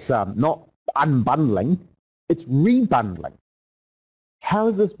say it's not unbundling, it's rebundling. How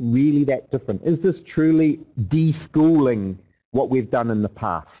is this really that different? Is this truly deschooling what we've done in the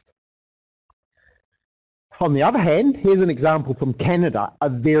past? On the other hand, here's an example from Canada, a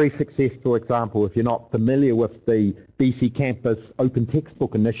very successful example. If you're not familiar with the BC Campus Open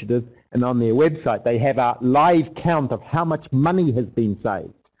Textbook Initiative, and on their website they have a live count of how much money has been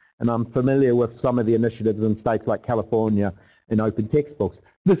saved. And I'm familiar with some of the initiatives in states like California in open textbooks.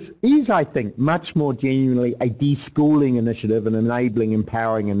 This is, I think, much more genuinely a deschooling initiative, an enabling,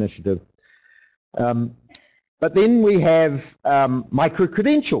 empowering initiative. But then we have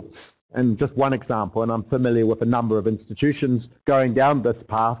micro-credentials, and just one example, and I'm familiar with a number of institutions going down this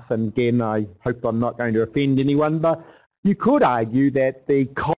path, and again, I hope I'm not going to offend anyone, but you could argue that the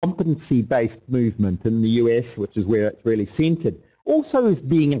competency-based movement in the US, which is where it's really centered, also is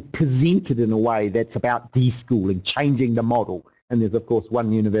being presented in a way that's about deschooling, changing the model. And there's, of course,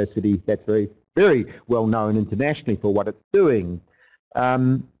 one university that's very, very well known internationally for what it's doing.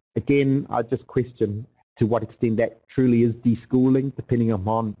 Again, I just question to what extent that truly is deschooling, depending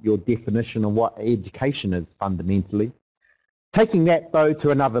upon your definition of what education is fundamentally. Taking that, though,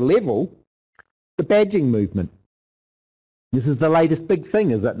 to another level, the badging movement. This is the latest big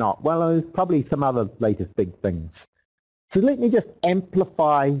thing, is it not? Well, there's probably some other latest big things. So let me just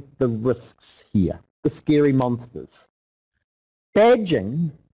amplify the risks here, the scary monsters.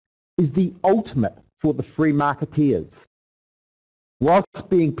 Badging is the ultimate for the free marketeers. Whilst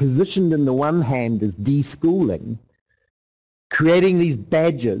being positioned in the one hand as deschooling, creating these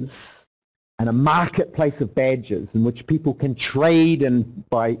badges and a marketplace of badges in which people can trade and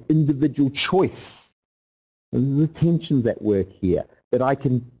by individual choice. And the tensions at work here, that I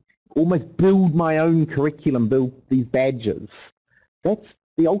can almost build my own curriculum, build these badges. That's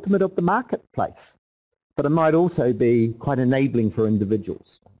the ultimate of the marketplace. But it might also be quite enabling for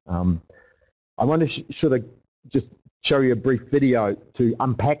individuals. I want to sort of just show you a brief video to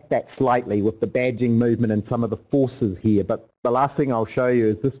unpack that slightly with the badging movement and some of the forces here. But the last thing I'll show you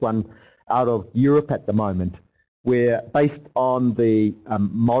is this one out of Europe at the moment, where based on the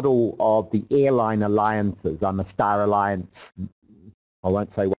model of the airline alliances, I'm a Star Alliance, I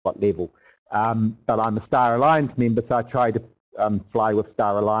won't say what level, but I'm a Star Alliance member, so I try to fly with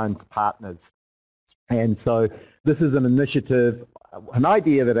Star Alliance partners. And so this is an initiative, an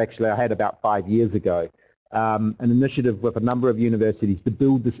idea that actually I had about 5 years ago, an initiative with a number of universities to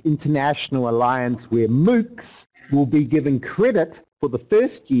build this international alliance where MOOCs will be given credit for the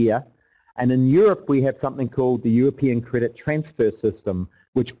first year, and in Europe we have something called the European Credit Transfer System,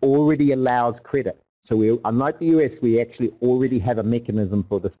 which already allows credit. So we, unlike the US, we actually already have a mechanism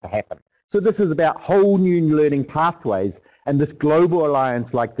for this to happen. So this is about whole new learning pathways, and this global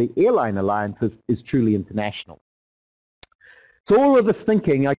alliance, like the airline alliances, is truly international. So all of this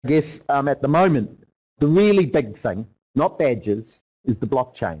thinking, I guess, at the moment, the really big thing, not badges, is the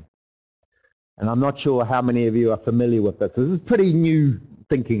blockchain. And I'm not sure how many of you are familiar with this. This is pretty new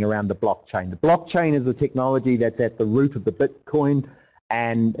thinking around the blockchain. The blockchain is a technology that's at the root of the Bitcoin,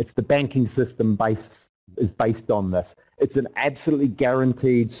 and it's the banking system is based on this. It's an absolutely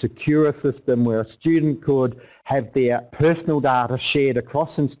guaranteed, secure system where a student could have their personal data shared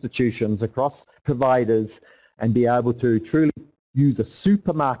across institutions, across providers, and be able to truly use a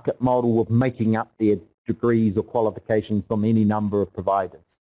supermarket model of making up their degrees or qualifications from any number of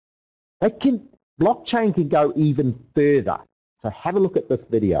providers. Blockchain can go even further. So have a look at this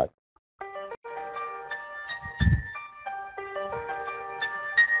video.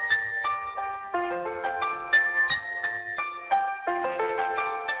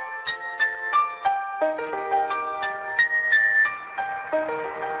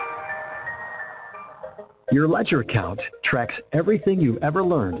 Your ledger account tracks everything you've ever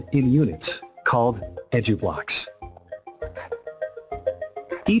learned in units, called EduBlocks.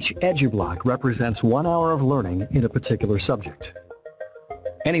 Each EduBlock represents 1 hour of learning in a particular subject.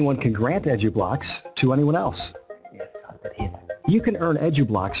 Anyone can grant EduBlocks to anyone else. You can earn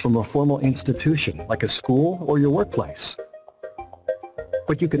EduBlocks from a formal institution, like a school or your workplace.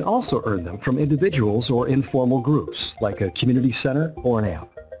 But you can also earn them from individuals or informal groups, like a community center or an app.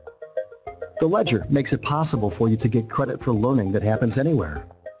 The ledger makes it possible for you to get credit for learning that happens anywhere,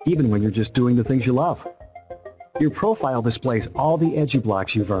 even when you're just doing the things you love. Your profile displays all the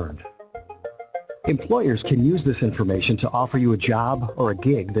EduBlocks you've earned. Employers can use this information to offer you a job or a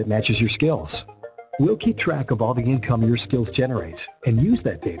gig that matches your skills. We'll keep track of all the income your skills generate and use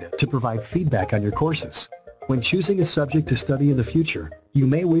that data to provide feedback on your courses. When choosing a subject to study in the future, you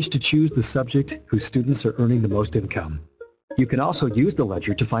may wish to choose the subject whose students are earning the most income. You can also use the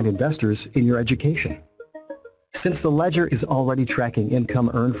ledger to find investors in your education. Since the ledger is already tracking income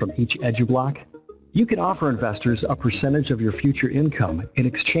earned from each EduBlock, you can offer investors a percentage of your future income in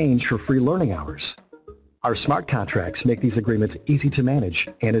exchange for free learning hours. Our smart contracts make these agreements easy to manage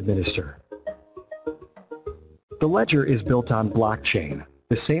and administer. The ledger is built on blockchain,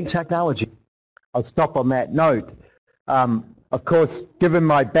 the same technology. I'll stop on that note. Of course, given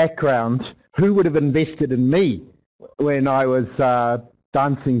my background, who would have invested in me when I was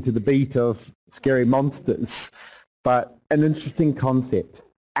dancing to the beat of Scary Monsters? But an interesting concept.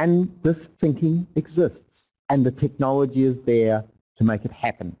 And this thinking exists, and the technology is there to make it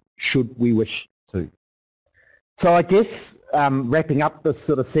happen, should we wish to. So I guess wrapping up this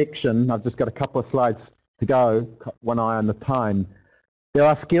sort of section, I've just got a couple of slides to go, one eye on the time. There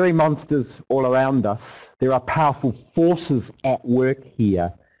are scary monsters all around us. There are powerful forces at work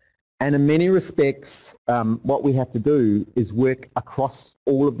here. And in many respects, what we have to do is work across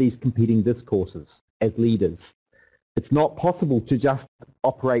all of these competing discourses as leaders. It's not possible to just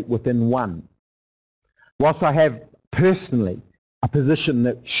operate within one. Whilst I have personally a position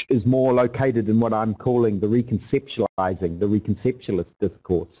that is more located in what I'm calling the reconceptualizing, the reconceptualist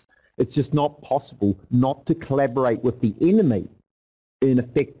discourse, it's just not possible not to collaborate with the enemy in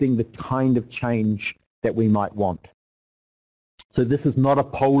affecting the kind of change that we might want. So this is not a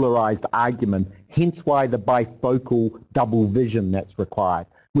polarized argument, hence why the bifocal double vision that's required,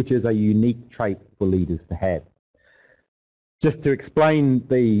 which is a unique trait for leaders to have. Just to explain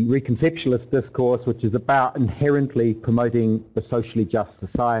the reconceptualist discourse, which is about inherently promoting the socially just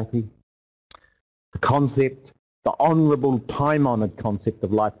society, the concept, the honourable, time-honoured concept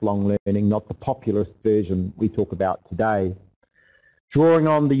of lifelong learning, not the populist version we talk about today, drawing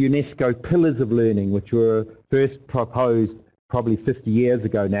on the UNESCO pillars of learning, which were first proposed probably 50 years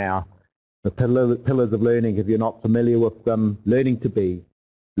ago now. The pillars of learning, if you're not familiar with them, learning to be,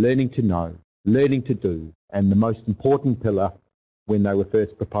 learning to know, learning to do, and the most important pillar when they were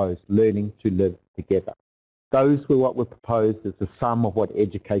first proposed, learning to live together. Those were what were proposed as the sum of what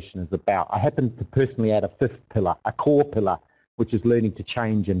education is about. I happen to personally add a fifth pillar, a core pillar, which is learning to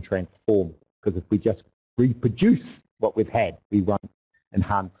change and transform, because if we just reproduce what we've had, we won't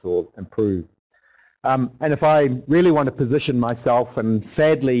enhance or improve. And if I really want to position myself, and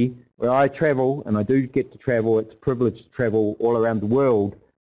sadly, where I travel, and I do get to travel, it's a privilege to travel all around the world,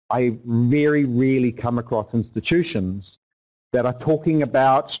 I very rarely come across institutions that are talking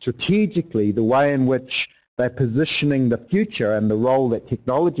about strategically the way in which they're positioning the future and the role that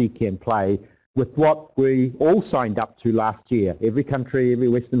technology can play with what we all signed up to last year. Every country, every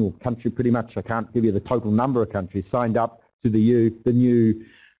Western country pretty much, I can't give you the total number of countries, signed up to the new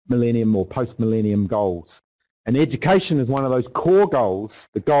millennium or post-millennium goals. And education is one of those core goals,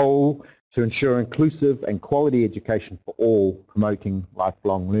 the goal to ensure inclusive and quality education for all, promoting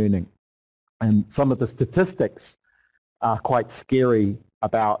lifelong learning. And some of the statistics are quite scary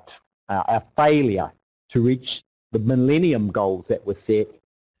about our failure to reach the millennium goals that were set.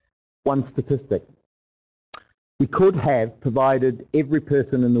 One statistic: we could have provided every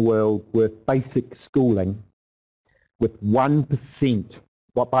person in the world with basic schooling with 1%.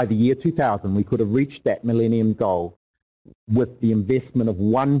 By the year 2000, we could have reached that millennium goal with the investment of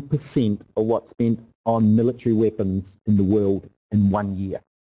 1% of what's spent on military weapons in the world in 1 year.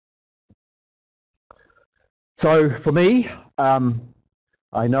 So for me,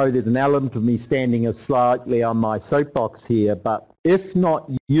 I know there's an element of me standing slightly on my soapbox here, but if not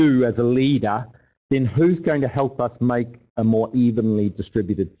you as a leader, then who's going to help us make a more evenly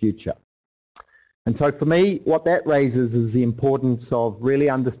distributed future? And so for me, what that raises is the importance of really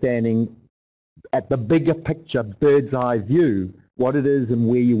understanding at the bigger picture, bird's eye view, what it is and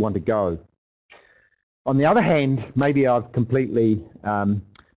where you want to go. On the other hand, maybe I've completely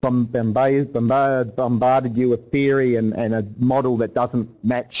bombarded you with theory and a model that doesn't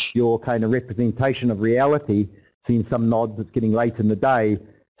match your kind of representation of reality. Seeing some nods, it's getting late in the day.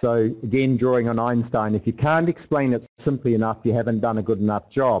 So again, drawing on Einstein, if you can't explain it simply enough, you haven't done a good enough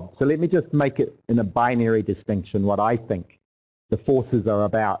job. So let me just make it in a binary distinction what I think the forces are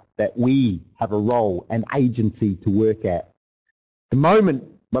about, that we have a role and agency to work at. The moment,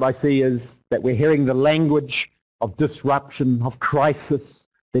 what I see is that we're hearing the language of disruption, of crisis,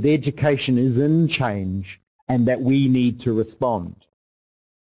 that education is in change and that we need to respond.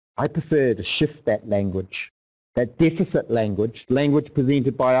 I prefer to shift that language, that deficit language, language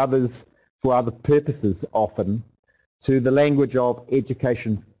presented by others for other purposes often, to the language of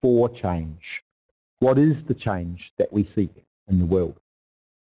education for change. What is the change that we seek in the world?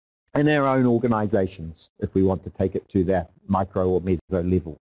 In our own organisations, if we want to take it to that micro or meso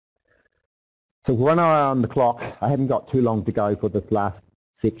level. So we're 1 hour on the clock. I haven't got too long to go for this last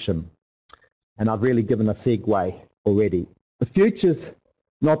section. And I've really given a segue already. The future's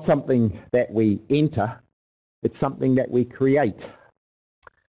not something that we enter, it's something that we create.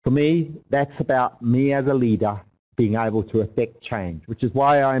 For me, that's about me as a leader being able to affect change, which is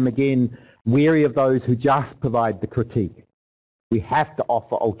why I'm again wary of those who just provide the critique. We have to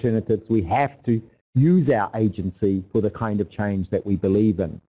offer alternatives. We have to use our agency for the kind of change that we believe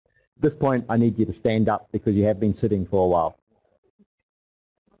in. At this point, I need you to stand up because you have been sitting for a while.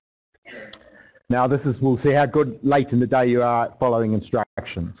 Now we'll see how good late in the day you are at following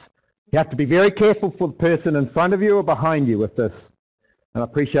instructions. You have to be very careful for the person in front of you or behind you with this. And I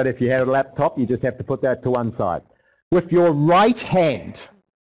appreciate if you have a laptop, you just have to put that to one side. With your right hand,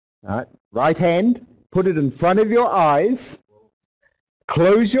 right hand, put it in front of your eyes,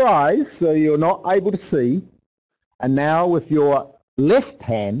 close your eyes so you're not able to see, and now with your left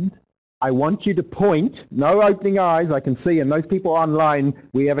hand, I want you to point, no opening eyes, I can see, and those people online,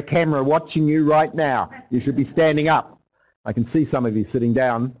 we have a camera watching you right now. You should be standing up. I can see some of you sitting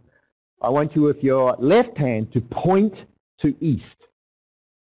down. I want you with your left hand to point to east.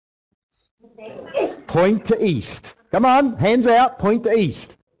 Point to east. Come on, hands out, point to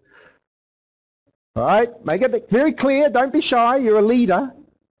east. All right, make it very clear, don't be shy, you're a leader.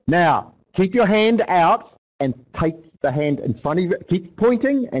 Now, keep your hand out and take the hand in front of you, keep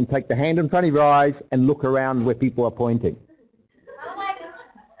pointing and take the hand in front of your eyes and look around where people are pointing.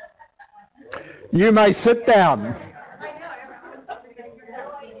 You may sit down.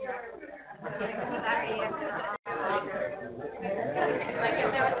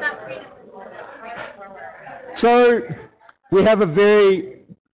 So we have a very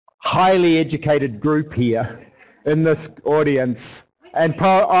highly educated group here in this audience and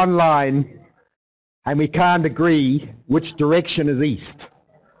online, and we can't agree which direction is east.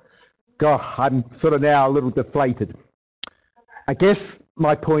 God, I'm sort of now a little deflated. I guess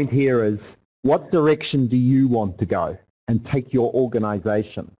my point here is, what direction do you want to go and take your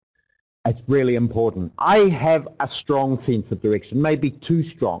organisation? It's really important. I have a strong sense of direction, maybe too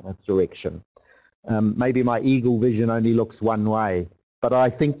strong of direction. Maybe my eagle vision only looks one way, but I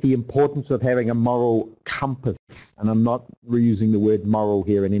think the importance of having a moral compass, and I'm not reusing the word moral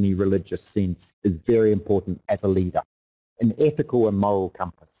here in any religious sense, is very important as a leader, an ethical and moral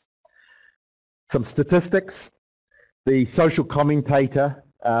compass. Some statistics. The social commentator,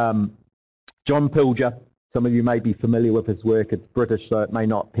 John Pilger, some of you may be familiar with his work, it's British so it may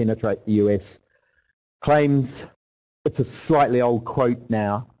not penetrate the US, claims, it's a slightly old quote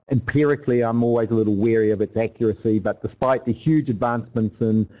now, empirically, I'm always a little wary of its accuracy, but despite the huge advancements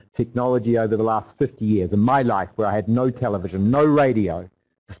in technology over the last 50 years, in my life where I had no television, no radio,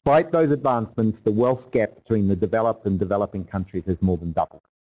 despite those advancements, the wealth gap between the developed and developing countries has more than doubled.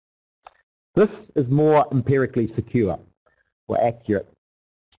 This is more empirically secure or accurate.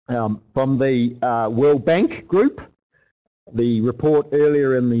 From the World Bank Group, the report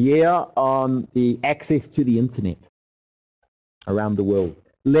earlier in the year on the access to the internet around the world.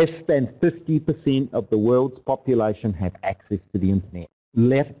 Less than 50% of the world's population have access to the internet,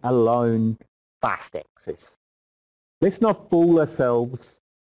 let alone fast access. Let's not fool ourselves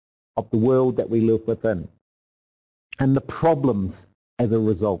of the world that we live within and the problems as a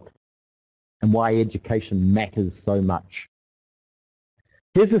result and why education matters so much.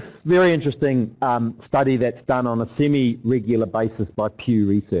 Here's this very interesting study that's done on a semi-regular basis by Pew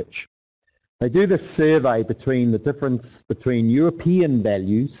Research. They do this survey between the difference between European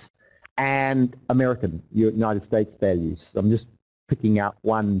values and American, United States values. I'm just picking out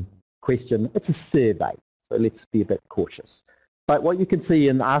one question. It's a survey, so let's be a bit cautious. But what you can see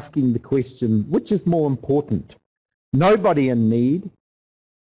in asking the question, which is more important, nobody in need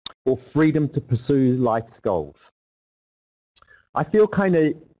or freedom to pursue life's goals? I feel kind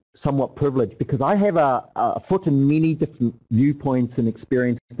of somewhat privileged because I have a foot in many different viewpoints and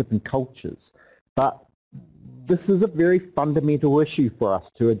experience different cultures. But this is a very fundamental issue for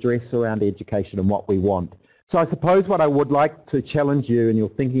us to address around education and what we want. So I suppose what I would like to challenge you in your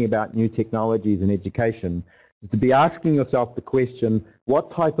thinking about new technologies in education is to be asking yourself the question,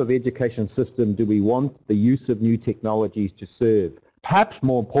 what type of education system do we want the use of new technologies to serve? Perhaps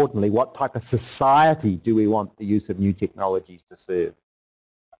more importantly, what type of society do we want the use of new technologies to serve?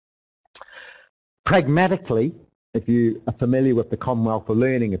 Pragmatically, if you are familiar with the Commonwealth for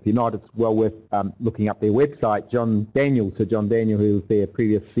Learning, if you're not, it's well worth looking up their website. Sir John Daniel, who was their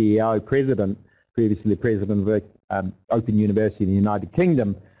previous CEO, previously president of Open University in the United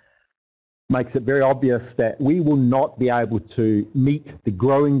Kingdom, makes it very obvious that we will not be able to meet the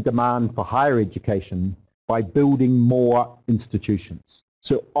growing demand for higher education by building more institutions.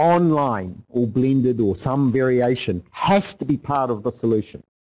 So online or blended or some variation has to be part of the solution,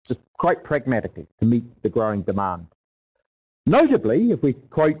 just quite pragmatically, to meet the growing demand. Notably, if we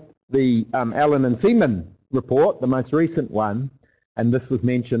quote the Allen and Seaman report, the most recent one, and this was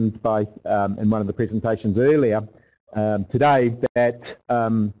mentioned by in one of the presentations earlier today, that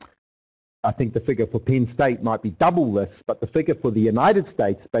I think the figure for Penn State might be double this, but the figure for the United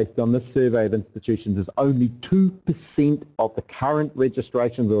States, based on this survey of institutions, is only 2% of the current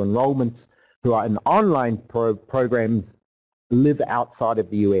registrations or enrollments who are in online programs live outside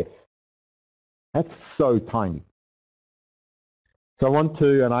of the US. That's so tiny. So I want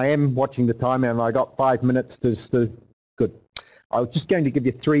to, and I am watching the time, and I got 5 minutes to good. I was just going to give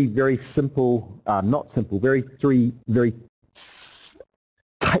you three very simple, three very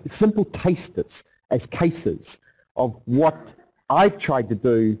simple tasters as cases of what I've tried to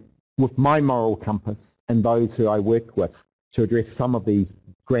do with my moral compass and those who I work with to address some of these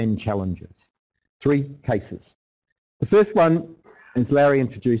grand challenges. Three cases. The first one, as Larry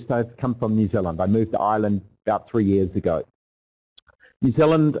introduced, I've come from New Zealand. I moved to Ireland about 3 years ago. New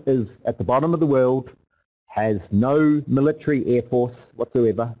Zealand is at the bottom of the world, has no military air force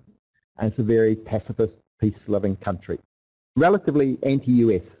whatsoever, and it's a very pacifist, peace-loving country. Relatively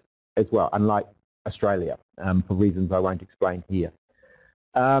anti-US as well, unlike Australia, for reasons I won't explain here.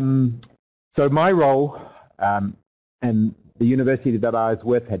 So my role, and the university that I was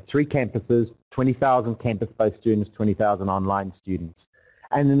with had 3 campuses, 20,000 campus-based students, 20,000 online students,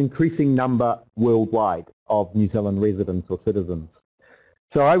 and an increasing number worldwide of New Zealand residents or citizens.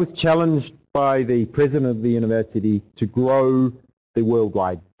 So I was challenged by the president of the university to grow the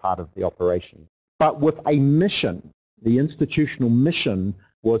worldwide part of the operation, but with a mission. The institutional mission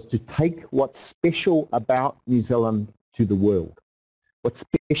was to take what's special about New Zealand to the world. What's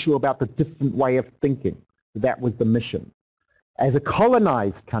special about the different way of thinking. That was the mission. As a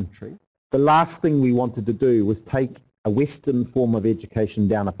colonized country, the last thing we wanted to do was take a Western form of education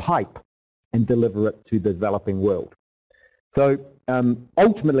down a pipe and deliver it to the developing world. So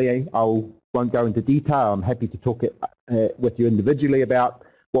ultimately, I won't go into detail. I'm happy to talk with you individually about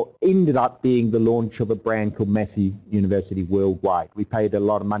what ended up being the launch of a brand called Massey University Worldwide. We paid a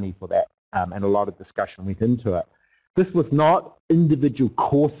lot of money for that, and a lot of discussion went into it. This was not individual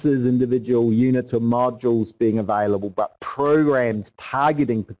courses, individual units or modules being available, but programs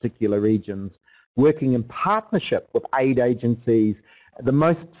targeting particular regions, working in partnership with aid agencies. The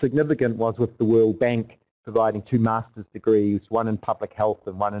most significant was with the World Bank, providing 2 master's degrees, one in public health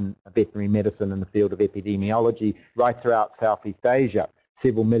and one in veterinary medicine in the field of epidemiology, right throughout Southeast Asia.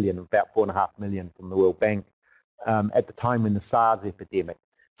 Several million, about 4.5 million from the World Bank at the time when the SARS epidemic.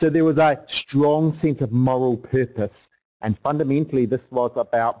 So there was a strong sense of moral purpose, and fundamentally this was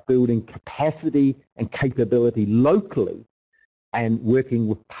about building capacity and capability locally and working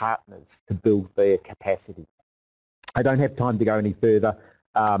with partners to build their capacity. I don't have time to go any further,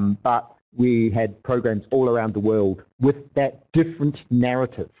 but we had programs all around the world with that different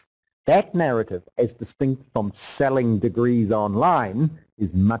narrative. That narrative, as distinct from selling degrees online,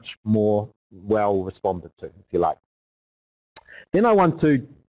 is much more well responded to, if you like. Then I want to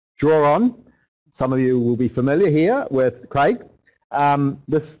draw on, some of you will be familiar here with Craig.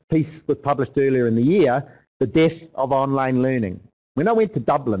 This piece was published earlier in the year, The Death of Online Learning. When I went to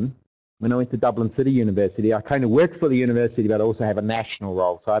Dublin City University, I kind of worked for the university, but I also have a national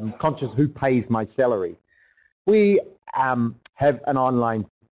role, so I'm conscious who pays my salary. We have an online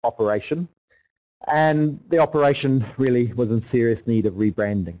operation, and the operation really was in serious need of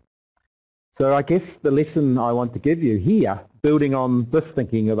rebranding. So I guess the lesson I want to give you here, building on this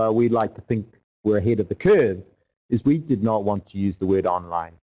thinking of how we'd like to think we're ahead of the curve, is we did not want to use the word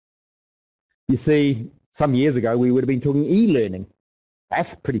online. You see, some years ago we would have been talking e-learning.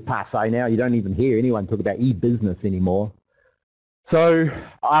 That's pretty passé now. You don't even hear anyone talk about e-business anymore. So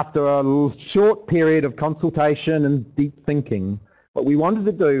after a short period of consultation and deep thinking, what we wanted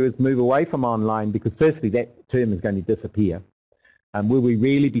to do is move away from online, because firstly that term is going to disappear. Will we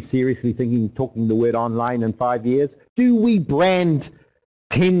really be seriously talking the word online in 5 years? Do we brand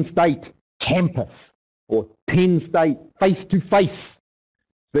Penn State campus or Penn State face-to-face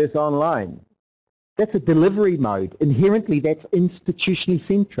versus online? That's a delivery mode. Inherently, that's institutionally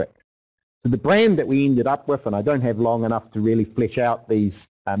centric. So the brand that we ended up with, and I don't have long enough to really flesh out these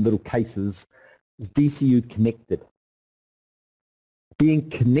little cases, is DCU connected. Being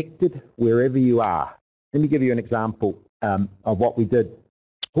connected wherever you are. Let me give you an example of what we did.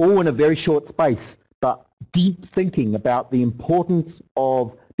 All in a very short space, but deep thinking about the importance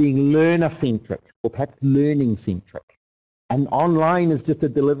of being learner-centric or perhaps learning-centric. And online is just a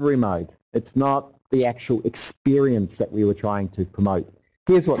delivery mode. It's not the actual experience that we were trying to promote.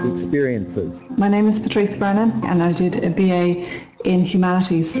 Here's what the experience is. My name is Patrice Brennan and I did a BA in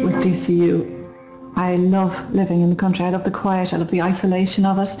Humanities with DCU. I love living in the country. I love the quiet, I love the isolation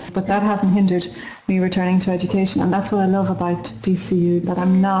of it, but that hasn't hindered me returning to education, and that's what I love about DCU, that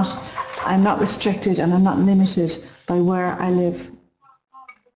I'm not restricted and I'm not limited by where I live.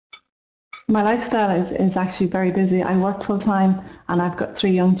 My lifestyle is actually very busy. I work full time and I've got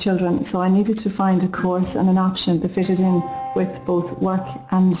 3 young children, so I needed to find a course and an option that fitted in with both work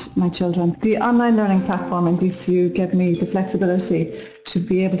and my children. The online learning platform in DCU gave me the flexibility to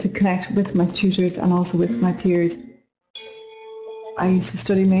be able to connect with my tutors and also with my peers. I used to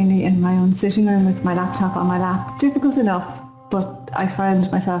study mainly in my own sitting room with my laptop on my lap. Difficult enough, but I found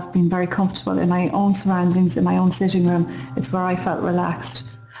myself being very comfortable in my own surroundings, in my own sitting room. It's where I felt relaxed.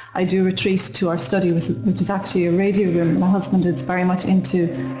 I do retreat to our study, which is actually a radio room. My husband is very much into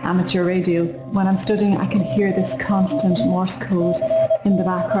amateur radio. When I'm studying, I can hear this constant Morse code in the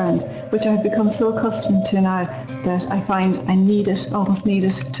background, which I've become so accustomed to now that I find I need it, almost need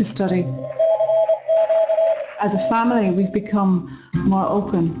it, to study. As a family, we've become more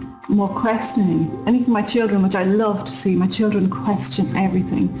open, more questioning, and even my children, which I love to see, my children question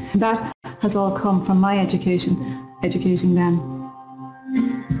everything. That has all come from my educating them.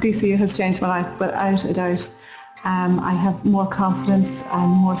 DCU has changed my life without a doubt. I have more confidence, I'm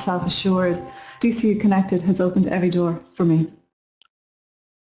more self-assured. DCU Connected has opened every door for me.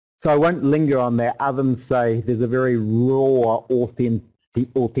 So I won't linger on that other than say there's a very raw,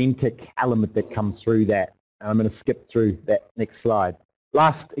 authentic element that comes through that. I'm going to skip through that next slide.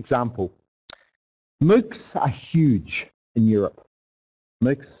 Last example. MOOCs are huge in Europe.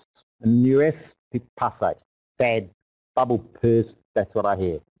 MOOCs in the US, people passe, bad, bubble burst. That's what I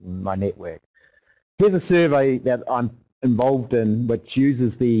hear in my network. Here's a survey that I'm involved in, which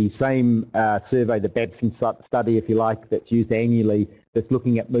uses the same survey, the Babson study, if you like, that's used annually, that's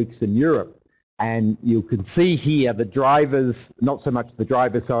looking at MOOCs in Europe. And you can see here the drivers, not so much the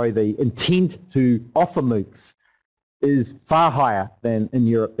drivers, sorry, the intent to offer MOOCs is far higher than in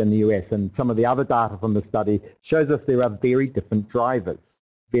Europe than the US. And some of the other data from the study shows us there are very different drivers,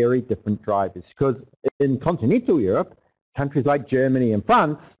 because in continental Europe, countries like Germany and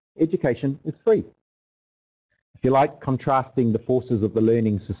France, education is free. If you like contrasting the forces of the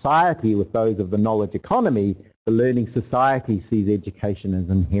learning society with those of the knowledge economy, the learning society sees education as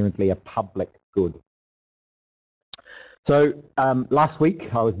inherently a public good. So last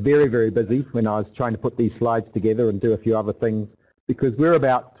week I was very, very busy when I was trying to put these slides together and do a few other things, because we're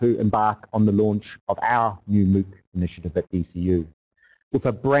about to embark on the launch of our new MOOC initiative at DCU with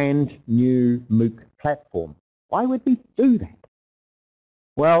a brand new MOOC platform. Why would we do that?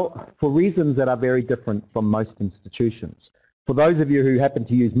 Well, for reasons that are very different from most institutions. For those of you who happen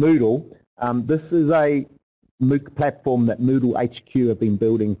to use Moodle, this is a MOOC platform that Moodle HQ have been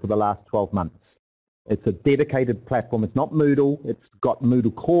building for the last 12 months. It's a dedicated platform. It's not Moodle. It's got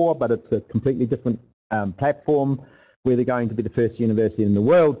Moodle Core, but it's a completely different platform where they're going to be the first university in the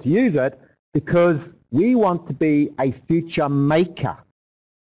world to use it, because we want to be a future maker,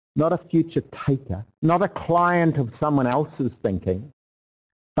 not a future taker, not a client of someone else's thinking,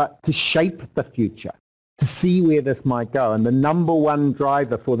 but to shape the future, to see where this might go. And the number one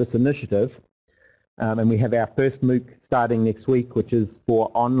driver for this initiative, and we have our first MOOC starting next week, which is for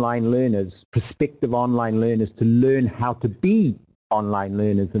online learners, prospective online learners, to learn how to be online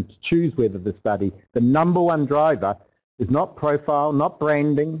learners and to choose whether to study. The number one driver is not profile, not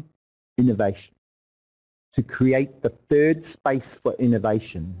branding, innovation. To create the third space for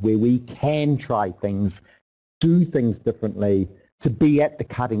innovation where we can try things, do things differently, to be at the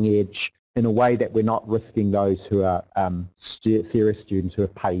cutting edge in a way that we're not risking those who are serious students who are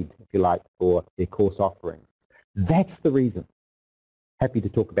paid, if you like, for their course offerings. That's the reason. Happy to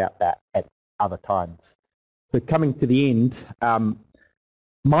talk about that at other times. So coming to the end,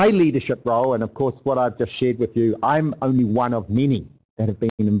 my leadership role, and of course what I've just shared with you, I'm only one of many that have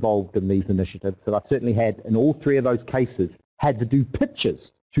been involved in these initiatives. So I've certainly had, in all 3 of those cases, had to do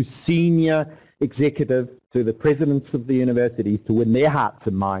pitches to senior executive, to the presidents of the universities to win their hearts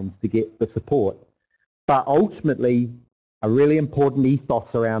and minds to get the support. But ultimately, a really important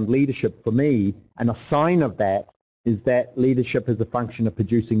ethos around leadership for me, and a sign of that, is that leadership is a function of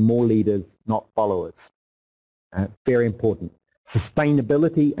producing more leaders, not followers. And it's very important.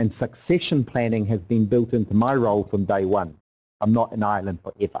 Sustainability and succession planning has been built into my role from day one. I'm not in Ireland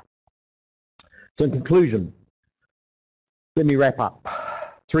forever. So in conclusion, let me wrap up.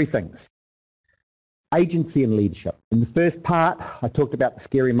 3 things. Agency and leadership. In the first part, I talked about the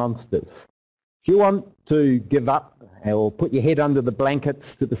scary monsters. If you want to give up or put your head under the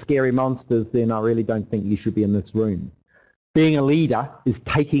blankets to the scary monsters, then I really don't think you should be in this room. Being a leader is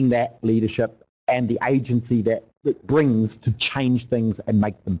taking that leadership and the agency that it brings to change things and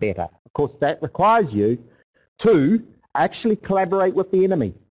make them better. Of course, that requires you to actually collaborate with the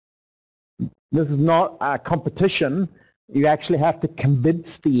enemy. This is not a competition. You actually have to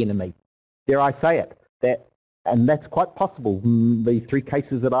convince the enemy. Dare I say it? And that's quite possible. In the 3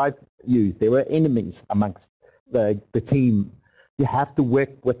 cases that I've used, there were enemies amongst the team. You have to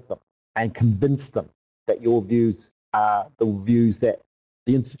work with them and convince them that your views are the views that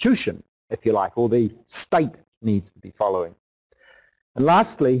the institution, if you like, or the state needs to be following. And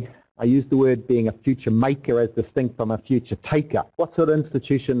lastly, I use the word being a future maker as distinct from a future taker. What sort of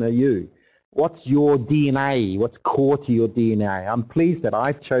institution are you? What's your DNA? What's core to your DNA? I'm pleased that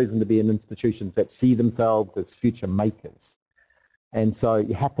I've chosen to be in institutions that see themselves as future makers. And so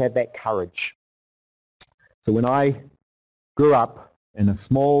you have to have that courage. So when I grew up in a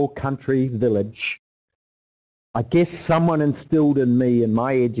small country village, I guess someone instilled in me in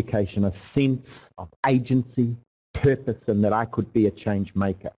my education a sense of agency, purpose, and that I could be a change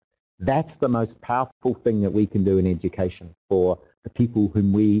maker. That's the most powerful thing that we can do in education for the people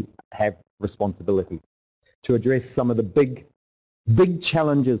whom we have responsibility, to address some of the big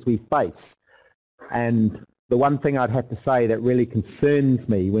challenges we face. And the one thing I'd have to say that really concerns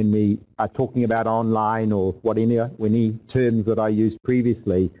me when we are talking about online or any terms that I used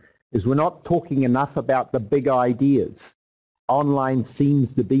previously is we're not talking enough about the big ideas. Online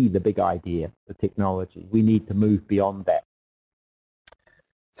seems to be the big idea, the technology. We need to move beyond that.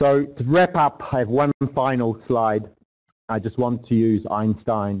 So to wrap up, I have one final slide. I just want to use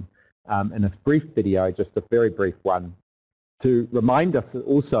Einstein in a brief video, just a very brief one, to remind us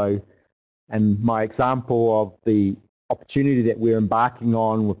also, and my example of the opportunity that we're embarking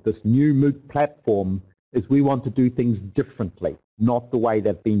on with this new MOOC platform is we want to do things differently, not the way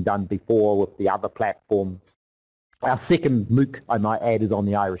they've been done before with the other platforms. Our second MOOC, I might add, is on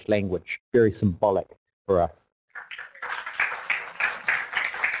the Irish language, very symbolic for us.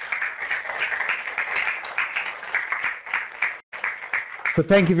 So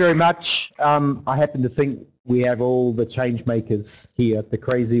thank you very much. I happen to think we have all the change makers here, the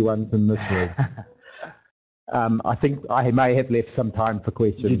crazy ones in this room. I think I may have left some time for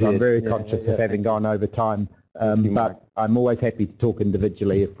questions. I'm very conscious of having gone over time, but I'm always happy to talk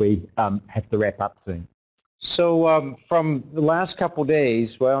individually if we have to wrap up soon. So from the last couple of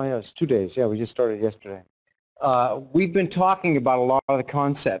days, well, yeah, it's 2 days. Yeah, we just started yesterday. We've been talking about a lot of the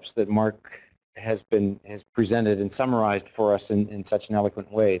concepts that Mark has presented and summarized for us in such an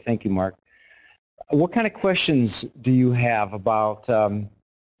eloquent way. Thank you, Mark. What kind of questions do you have about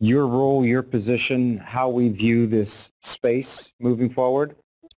your role, your position, how we view this space moving forward?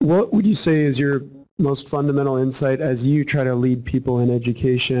 What would you say is your most fundamental insight as you try to lead people in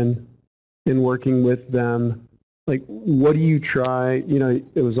education, in working with them? Like, what do you try? You know,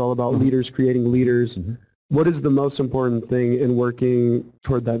 it was all about leaders creating leaders. Mm-hmm. What is the most important thing in working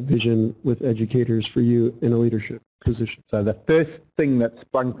toward that vision with educators for you in a leadership position? So the first thing that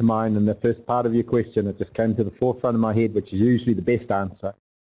sprung to mind in the first part of your question, it just came to the forefront of my head, which is usually the best answer,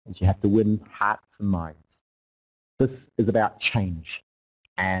 is you have to win hearts and minds. This is about change.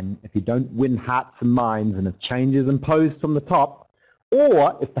 And if you don't win hearts and minds, and if change is imposed from the top,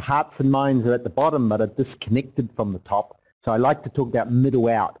 or if the hearts and minds are at the bottom but are disconnected from the top, so I like to talk about middle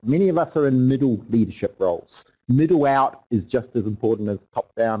out. Many of us are in middle leadership roles. Middle out is just as important as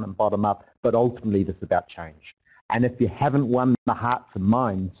top down and bottom up, but ultimately this is about change. And if you haven't won the hearts and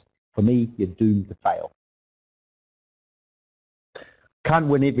minds, for me, you're doomed to fail. Can't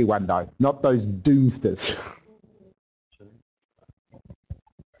win everyone though, not those doomsters.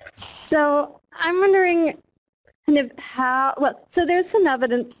 So I'm wondering kind of how, well, so there's some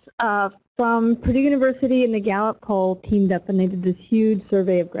evidence from Purdue University and the Gallup poll teamed up and they did this huge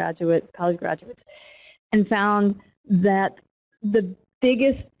survey of graduates, college graduates, and found that the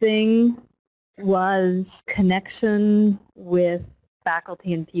biggest thing was connection with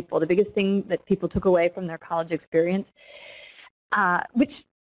faculty and people, the biggest thing that people took away from their college experience, which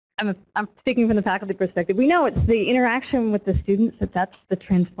I'm speaking from the faculty perspective. We know it's the interaction with the students, that's the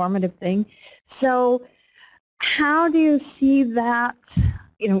transformative thing. So how do you see that,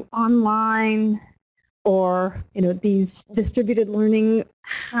 you know, online or, you know, these distributed learning,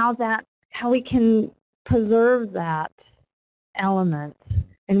 how we can preserve that elements,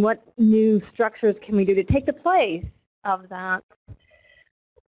 and what new structures can we do to take the place of that?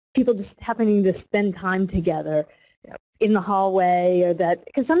 People just happening to spend time together in the hallway, or that,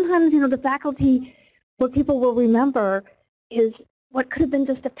 because sometimes, the faculty, what people will remember is what could have been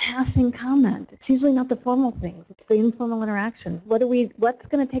just a passing comment. It's usually not the formal things, it's the informal interactions. What's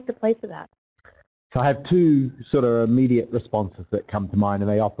going to take the place of that? So I have two sort of immediate responses that come to mind,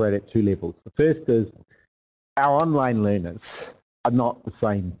 and they operate at two levels. The first is our online learners are not the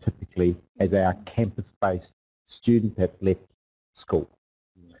same typically as our campus-based student that's left school.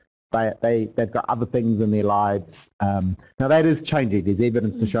 They've got other things in their lives. Now that is changing. There's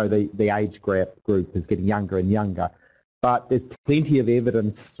evidence to show the age group is getting younger and younger. But there's plenty of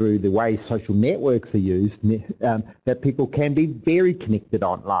evidence through the way social networks are used that people can be very connected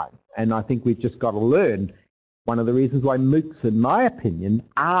online. And I think we've just got to learn. One of the reasons why MOOCs, in my opinion,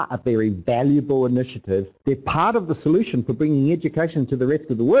 are a very valuable initiative. They're part of the solution for bringing education to the rest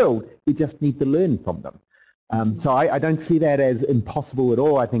of the world. We just need to learn from them. So I don't see that as impossible at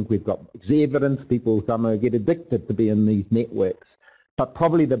all. I think we've got evidence. Some get addicted to be in these networks. But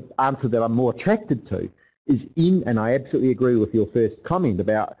probably the answer that I'm more attracted to is and I absolutely agree with your first comment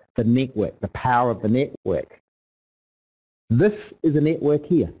about the network, the power of the network. This is a network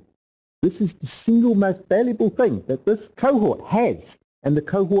here. This is the single most valuable thing that this cohort has, and the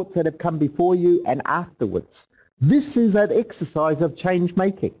cohorts that have come before you and afterwards. This is an exercise of change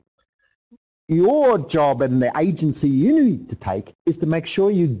making. Your job and the agency you need to take is to make sure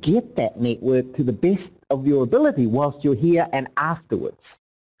you get that network to the best of your ability whilst you're here and afterwards.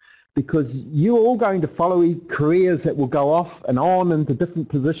 Because you're all going to follow careers that will go off and on into different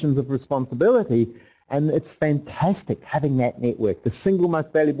positions of responsibility, and it's fantastic having that network. The single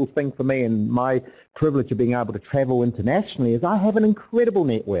most valuable thing for me, and my privilege of being able to travel internationally, is I have an incredible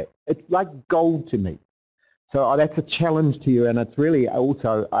network. It's like gold to me. So that's a challenge to you, and it's really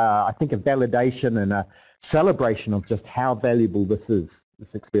also, I think, a validation and a celebration of just how valuable this is,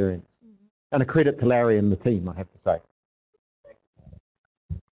 this experience. And a credit to Larry and the team, I have to say.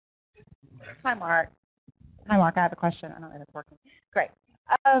 Hi, Mark. I have a question. I don't know if it's working. Great.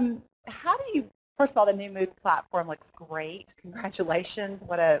 How do you, first of all, the new MOOC platform looks great. Congratulations.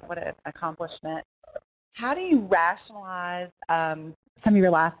 What an accomplishment. How do you rationalize some of your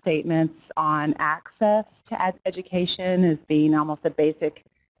last statements on access to education as being almost a basic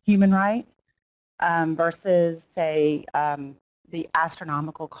human right versus, say, the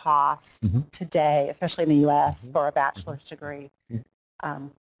astronomical cost today, especially in the U.S., for a bachelor's degree?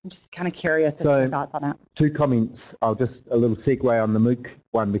 I'm just kind of curious to your thoughts on that. Two comments. I'll just a little segue on the MOOC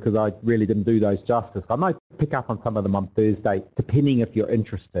one because I really didn't do those justice. I might pick up on some of them on Thursday, depending if you're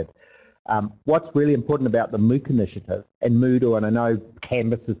interested. What's really important about the MOOC initiative and Moodle, and I know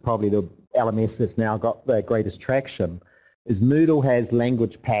Canvas is probably the LMS that's now got the greatest traction, is Moodle has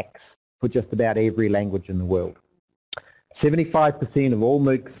language packs for just about every language in the world. 75% of all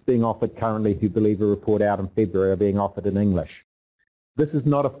MOOCs being offered currently, if you believe a report out in February, are being offered in English. This is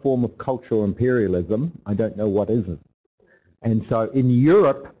not a form of cultural imperialism. I don't know what is it. And so in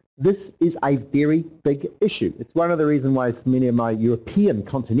Europe, this is a very big issue. It's one of the reasons why many of my European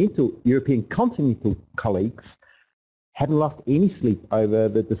continental colleagues haven't lost any sleep over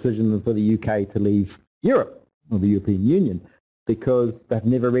the decision for the UK to leave Europe or the European Union, because they've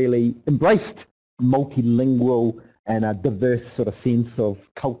never really embraced multilingual and a diverse sort of sense of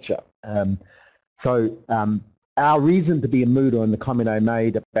culture. Our reason to be in Moodle, and the comment I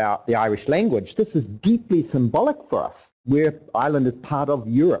made about the Irish language, this is deeply symbolic for us. Ireland is part of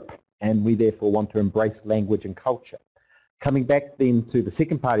Europe, and we therefore want to embrace language and culture. Coming back then to the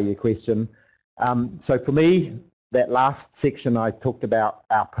second part of your question, so for me, that last section I talked about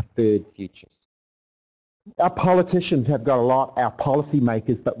our preferred futures. Our politicians have got a lot, our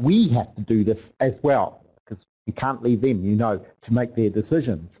policymakers, but we have to do this as well, because we can't leave them, to make their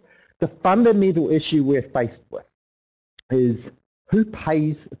decisions. The fundamental issue we're faced with is who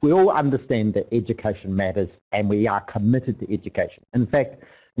pays. If we all understand that education matters and we are committed to education. In fact,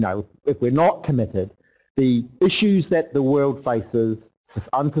 if we're not committed, the issues that the world faces,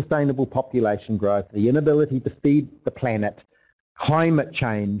 unsustainable population growth, the inability to feed the planet, climate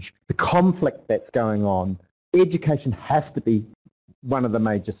change, the conflict that's going on, education has to be one of the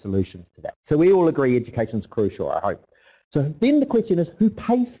major solutions to that. So we all agree education is crucial, I hope. So then the question is, who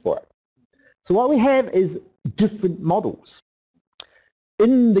pays for it? So what we have is different models.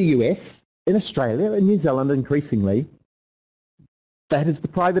 In the US, in Australia, in New Zealand increasingly, that is the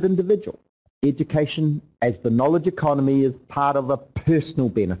private individual. Education as the knowledge economy is part of a personal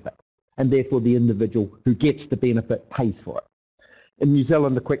benefit, and therefore the individual who gets the benefit pays for it. In New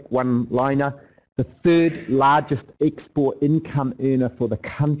Zealand, a quick one-liner, The third largest export income earner for the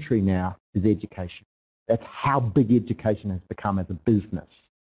country now is education. That's how big education has become as a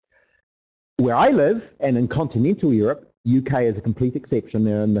business. Where I live, and in continental Europe, UK is a complete exception,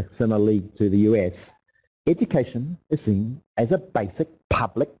 they're in the similar league to the US, education is seen as a basic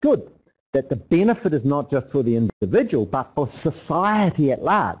public good. That the benefit is not just for the individual, but for society at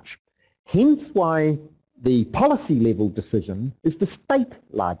large. Hence why the policy level decision is the state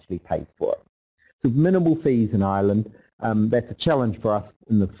largely pays for it. So minimal fees in Ireland, that's a challenge for us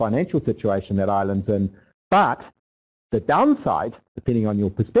in the financial situation that Ireland's in, but the downside, depending on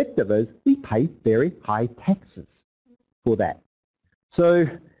your perspective, is we pay very high taxes for that. So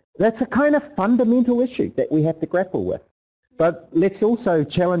that's a kind of fundamental issue that we have to grapple with. But let's also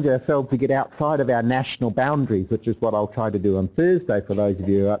challenge ourselves to get outside of our national boundaries, which is what I'll try to do on Thursday for those of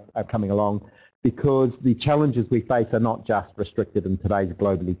you who are coming along, because the challenges we face are not just restricted in today's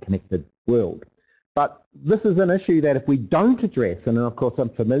globally connected world. But this is an issue that if we don't address, and of course I'm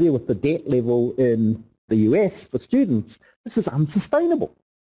familiar with the debt level in the US for students, this is unsustainable.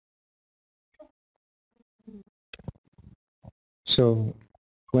 So,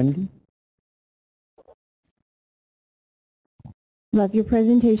 Wendy? Love your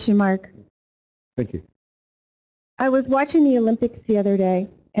presentation, Mark. Thank you. I was watching the Olympics the other day,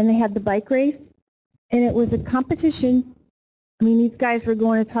 and they had the bike race, and it was a competition. I mean, these guys were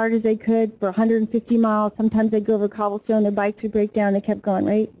going as hard as they could for 150 miles. Sometimes they'd go over cobblestone, their bikes would break down, they kept going,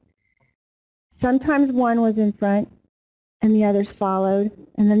 right? Sometimes one was in front, and the others followed,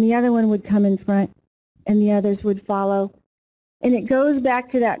 and then the other one would come in front, and the others would follow. And it goes back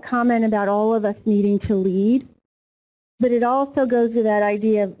to that comment about all of us needing to lead, but it also goes to that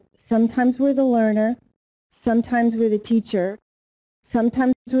idea of sometimes we're the learner, sometimes we're the teacher,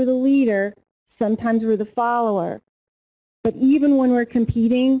 sometimes we're the leader, sometimes we're the follower. But even when we're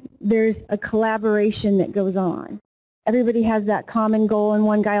competing, there's a collaboration that goes on. Everybody has that common goal, and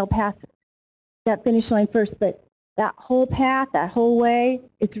one guy will pass that finish line first. But that whole path, that whole way,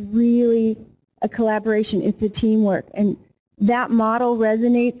 it's really a collaboration. It's a teamwork. And that model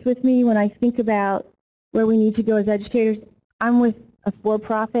resonates with me when I think about where we need to go as educators. I'm with a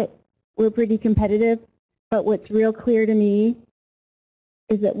for-profit. We're pretty competitive. But what's real clear to me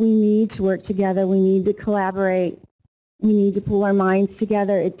is that we need to work together. We need to collaborate. We need to pull our minds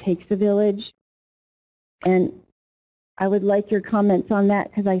together. It takes a village. And I would like your comments on that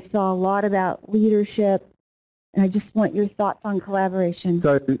because I saw a lot about leadership, and I just want your thoughts on collaboration.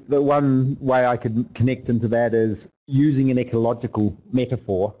 So the one way I could connect into that is using an ecological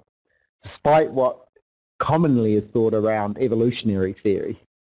metaphor, despite what commonly is thought around evolutionary theory.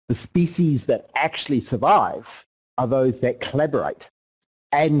 The species that actually survive are those that collaborate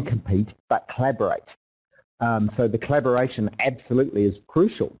and compete, but collaborate. So the collaboration absolutely is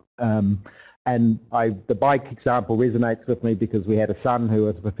crucial. And the bike example resonates with me because we had a son who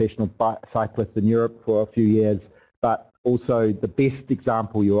was a professional cyclist in Europe for a few years, but also the best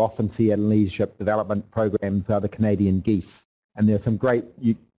example you often see in leadership development programs are the Canadian geese. And there's some great,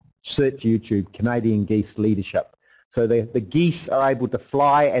 search YouTube, Canadian geese leadership. So the geese are able to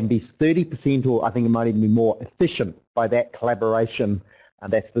fly and be 30%, or I think it might even be more, efficient by that collaboration.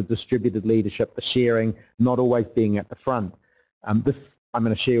 And that's the distributed leadership, the sharing, not always being at the front. This I'm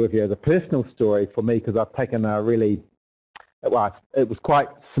going to share with you as a personal story for me because I've taken a really, well, it was quite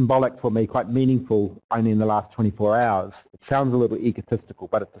symbolic for me, quite meaningful only in the last 24 hours. It sounds a little egotistical,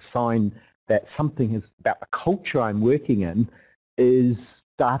 but it's a sign that something is about the culture I'm working in is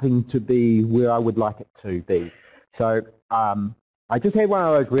starting to be where I would like it to be. So I just had one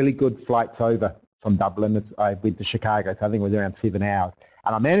of those really good flights over from Dublin. I went to Chicago, so I think it was around 7 hours.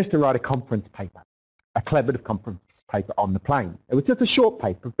 And I managed to write a conference paper, a collaborative conference paper on the plane. It was just a short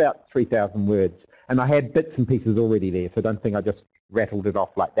paper, about 3,000 words. And I had bits and pieces already there, so don't think I just rattled it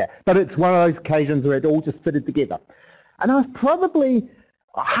off like that. But it's one of those occasions where it all just fitted together. And I was probably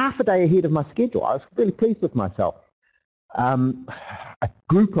half a day ahead of my schedule. I was really pleased with myself. A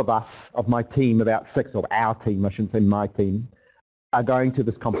group of us, of my team, about 6 of our team, I shouldn't say my team, are going to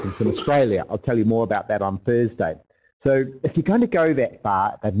this conference in Australia. I'll tell you more about that on Thursday. So if you're going to go that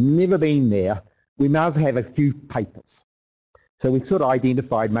far, they've never been there, we may as well have a few papers. So we sort of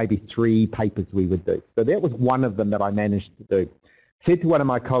identified maybe 3 papers we would do. So that was one of them that I managed to do. I said to one of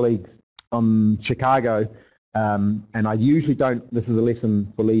my colleagues on Chicago, and I usually don't, this is a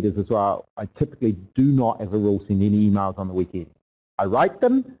lesson for leaders as well, I typically do not as a rule send any emails on the weekend. I write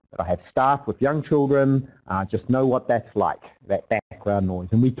them, but I have staff with young children, just know what that's like, that background noise.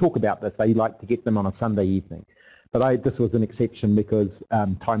 And we talk about this, they like to get them on a Sunday evening. But this was an exception because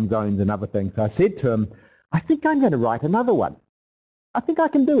time zones and other things. So I said to him, I think I'm going to write another one. I think I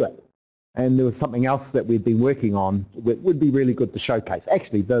can do it. and there was something else that we'd been working on that would be really good to showcase.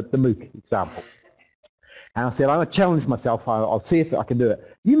 Actually, the MOOC example. And I said, I'm going to challenge myself. I'll see if I can do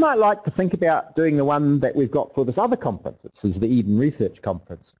it. You might like to think about doing the one that we've got for this other conference, which is the Eden Research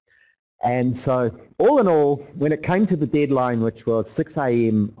Conference. And so, all in all, when it came to the deadline, which was 6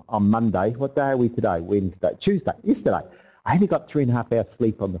 a.m. on Monday, what day are we today? Wednesday, Tuesday, yesterday. I only got 3.5 hours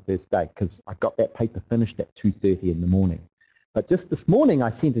sleep on the first day because I got that paper finished at 2:30 in the morning. But just this morning, I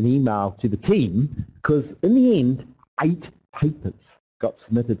sent an email to the team because in the end, 8 papers got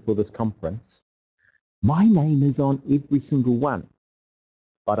submitted for this conference. My name is on every single one,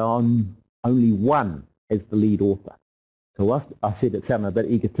 but on only one as the lead author. So I said it sounded a bit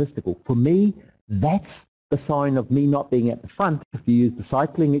egotistical. For me, that's the sign of me not being at the front. If you use the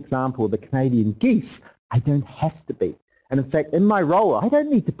cycling example of the Canadian geese, I don't have to be. And in fact, in my role, I don't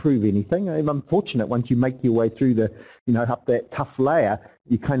need to prove anything. I'm fortunate once you make your way through the, up that tough layer,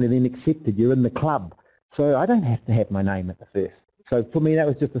 you kind of then accepted, you're in the club. So I don't have to have my name at the first. So for me, that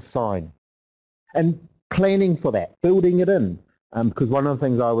was just a sign. And planning for that, building it in. Because one of the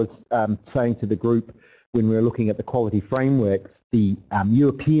things I was saying to the group when we were looking at the quality frameworks, the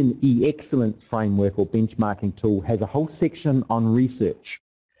European e-excellence framework or benchmarking tool has a whole section on research.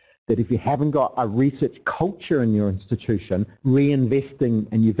 That if you haven't got a research culture in your institution, reinvesting,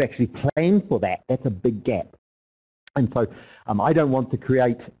 and you've actually planned for that, that's a big gap. And so I don't want to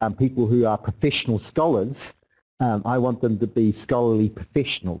create people who are professional scholars. I want them to be scholarly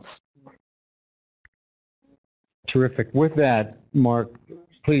professionals. Terrific. With that, Mark,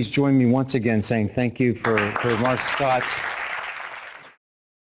 please join me once again saying thank you for Mark's thoughts.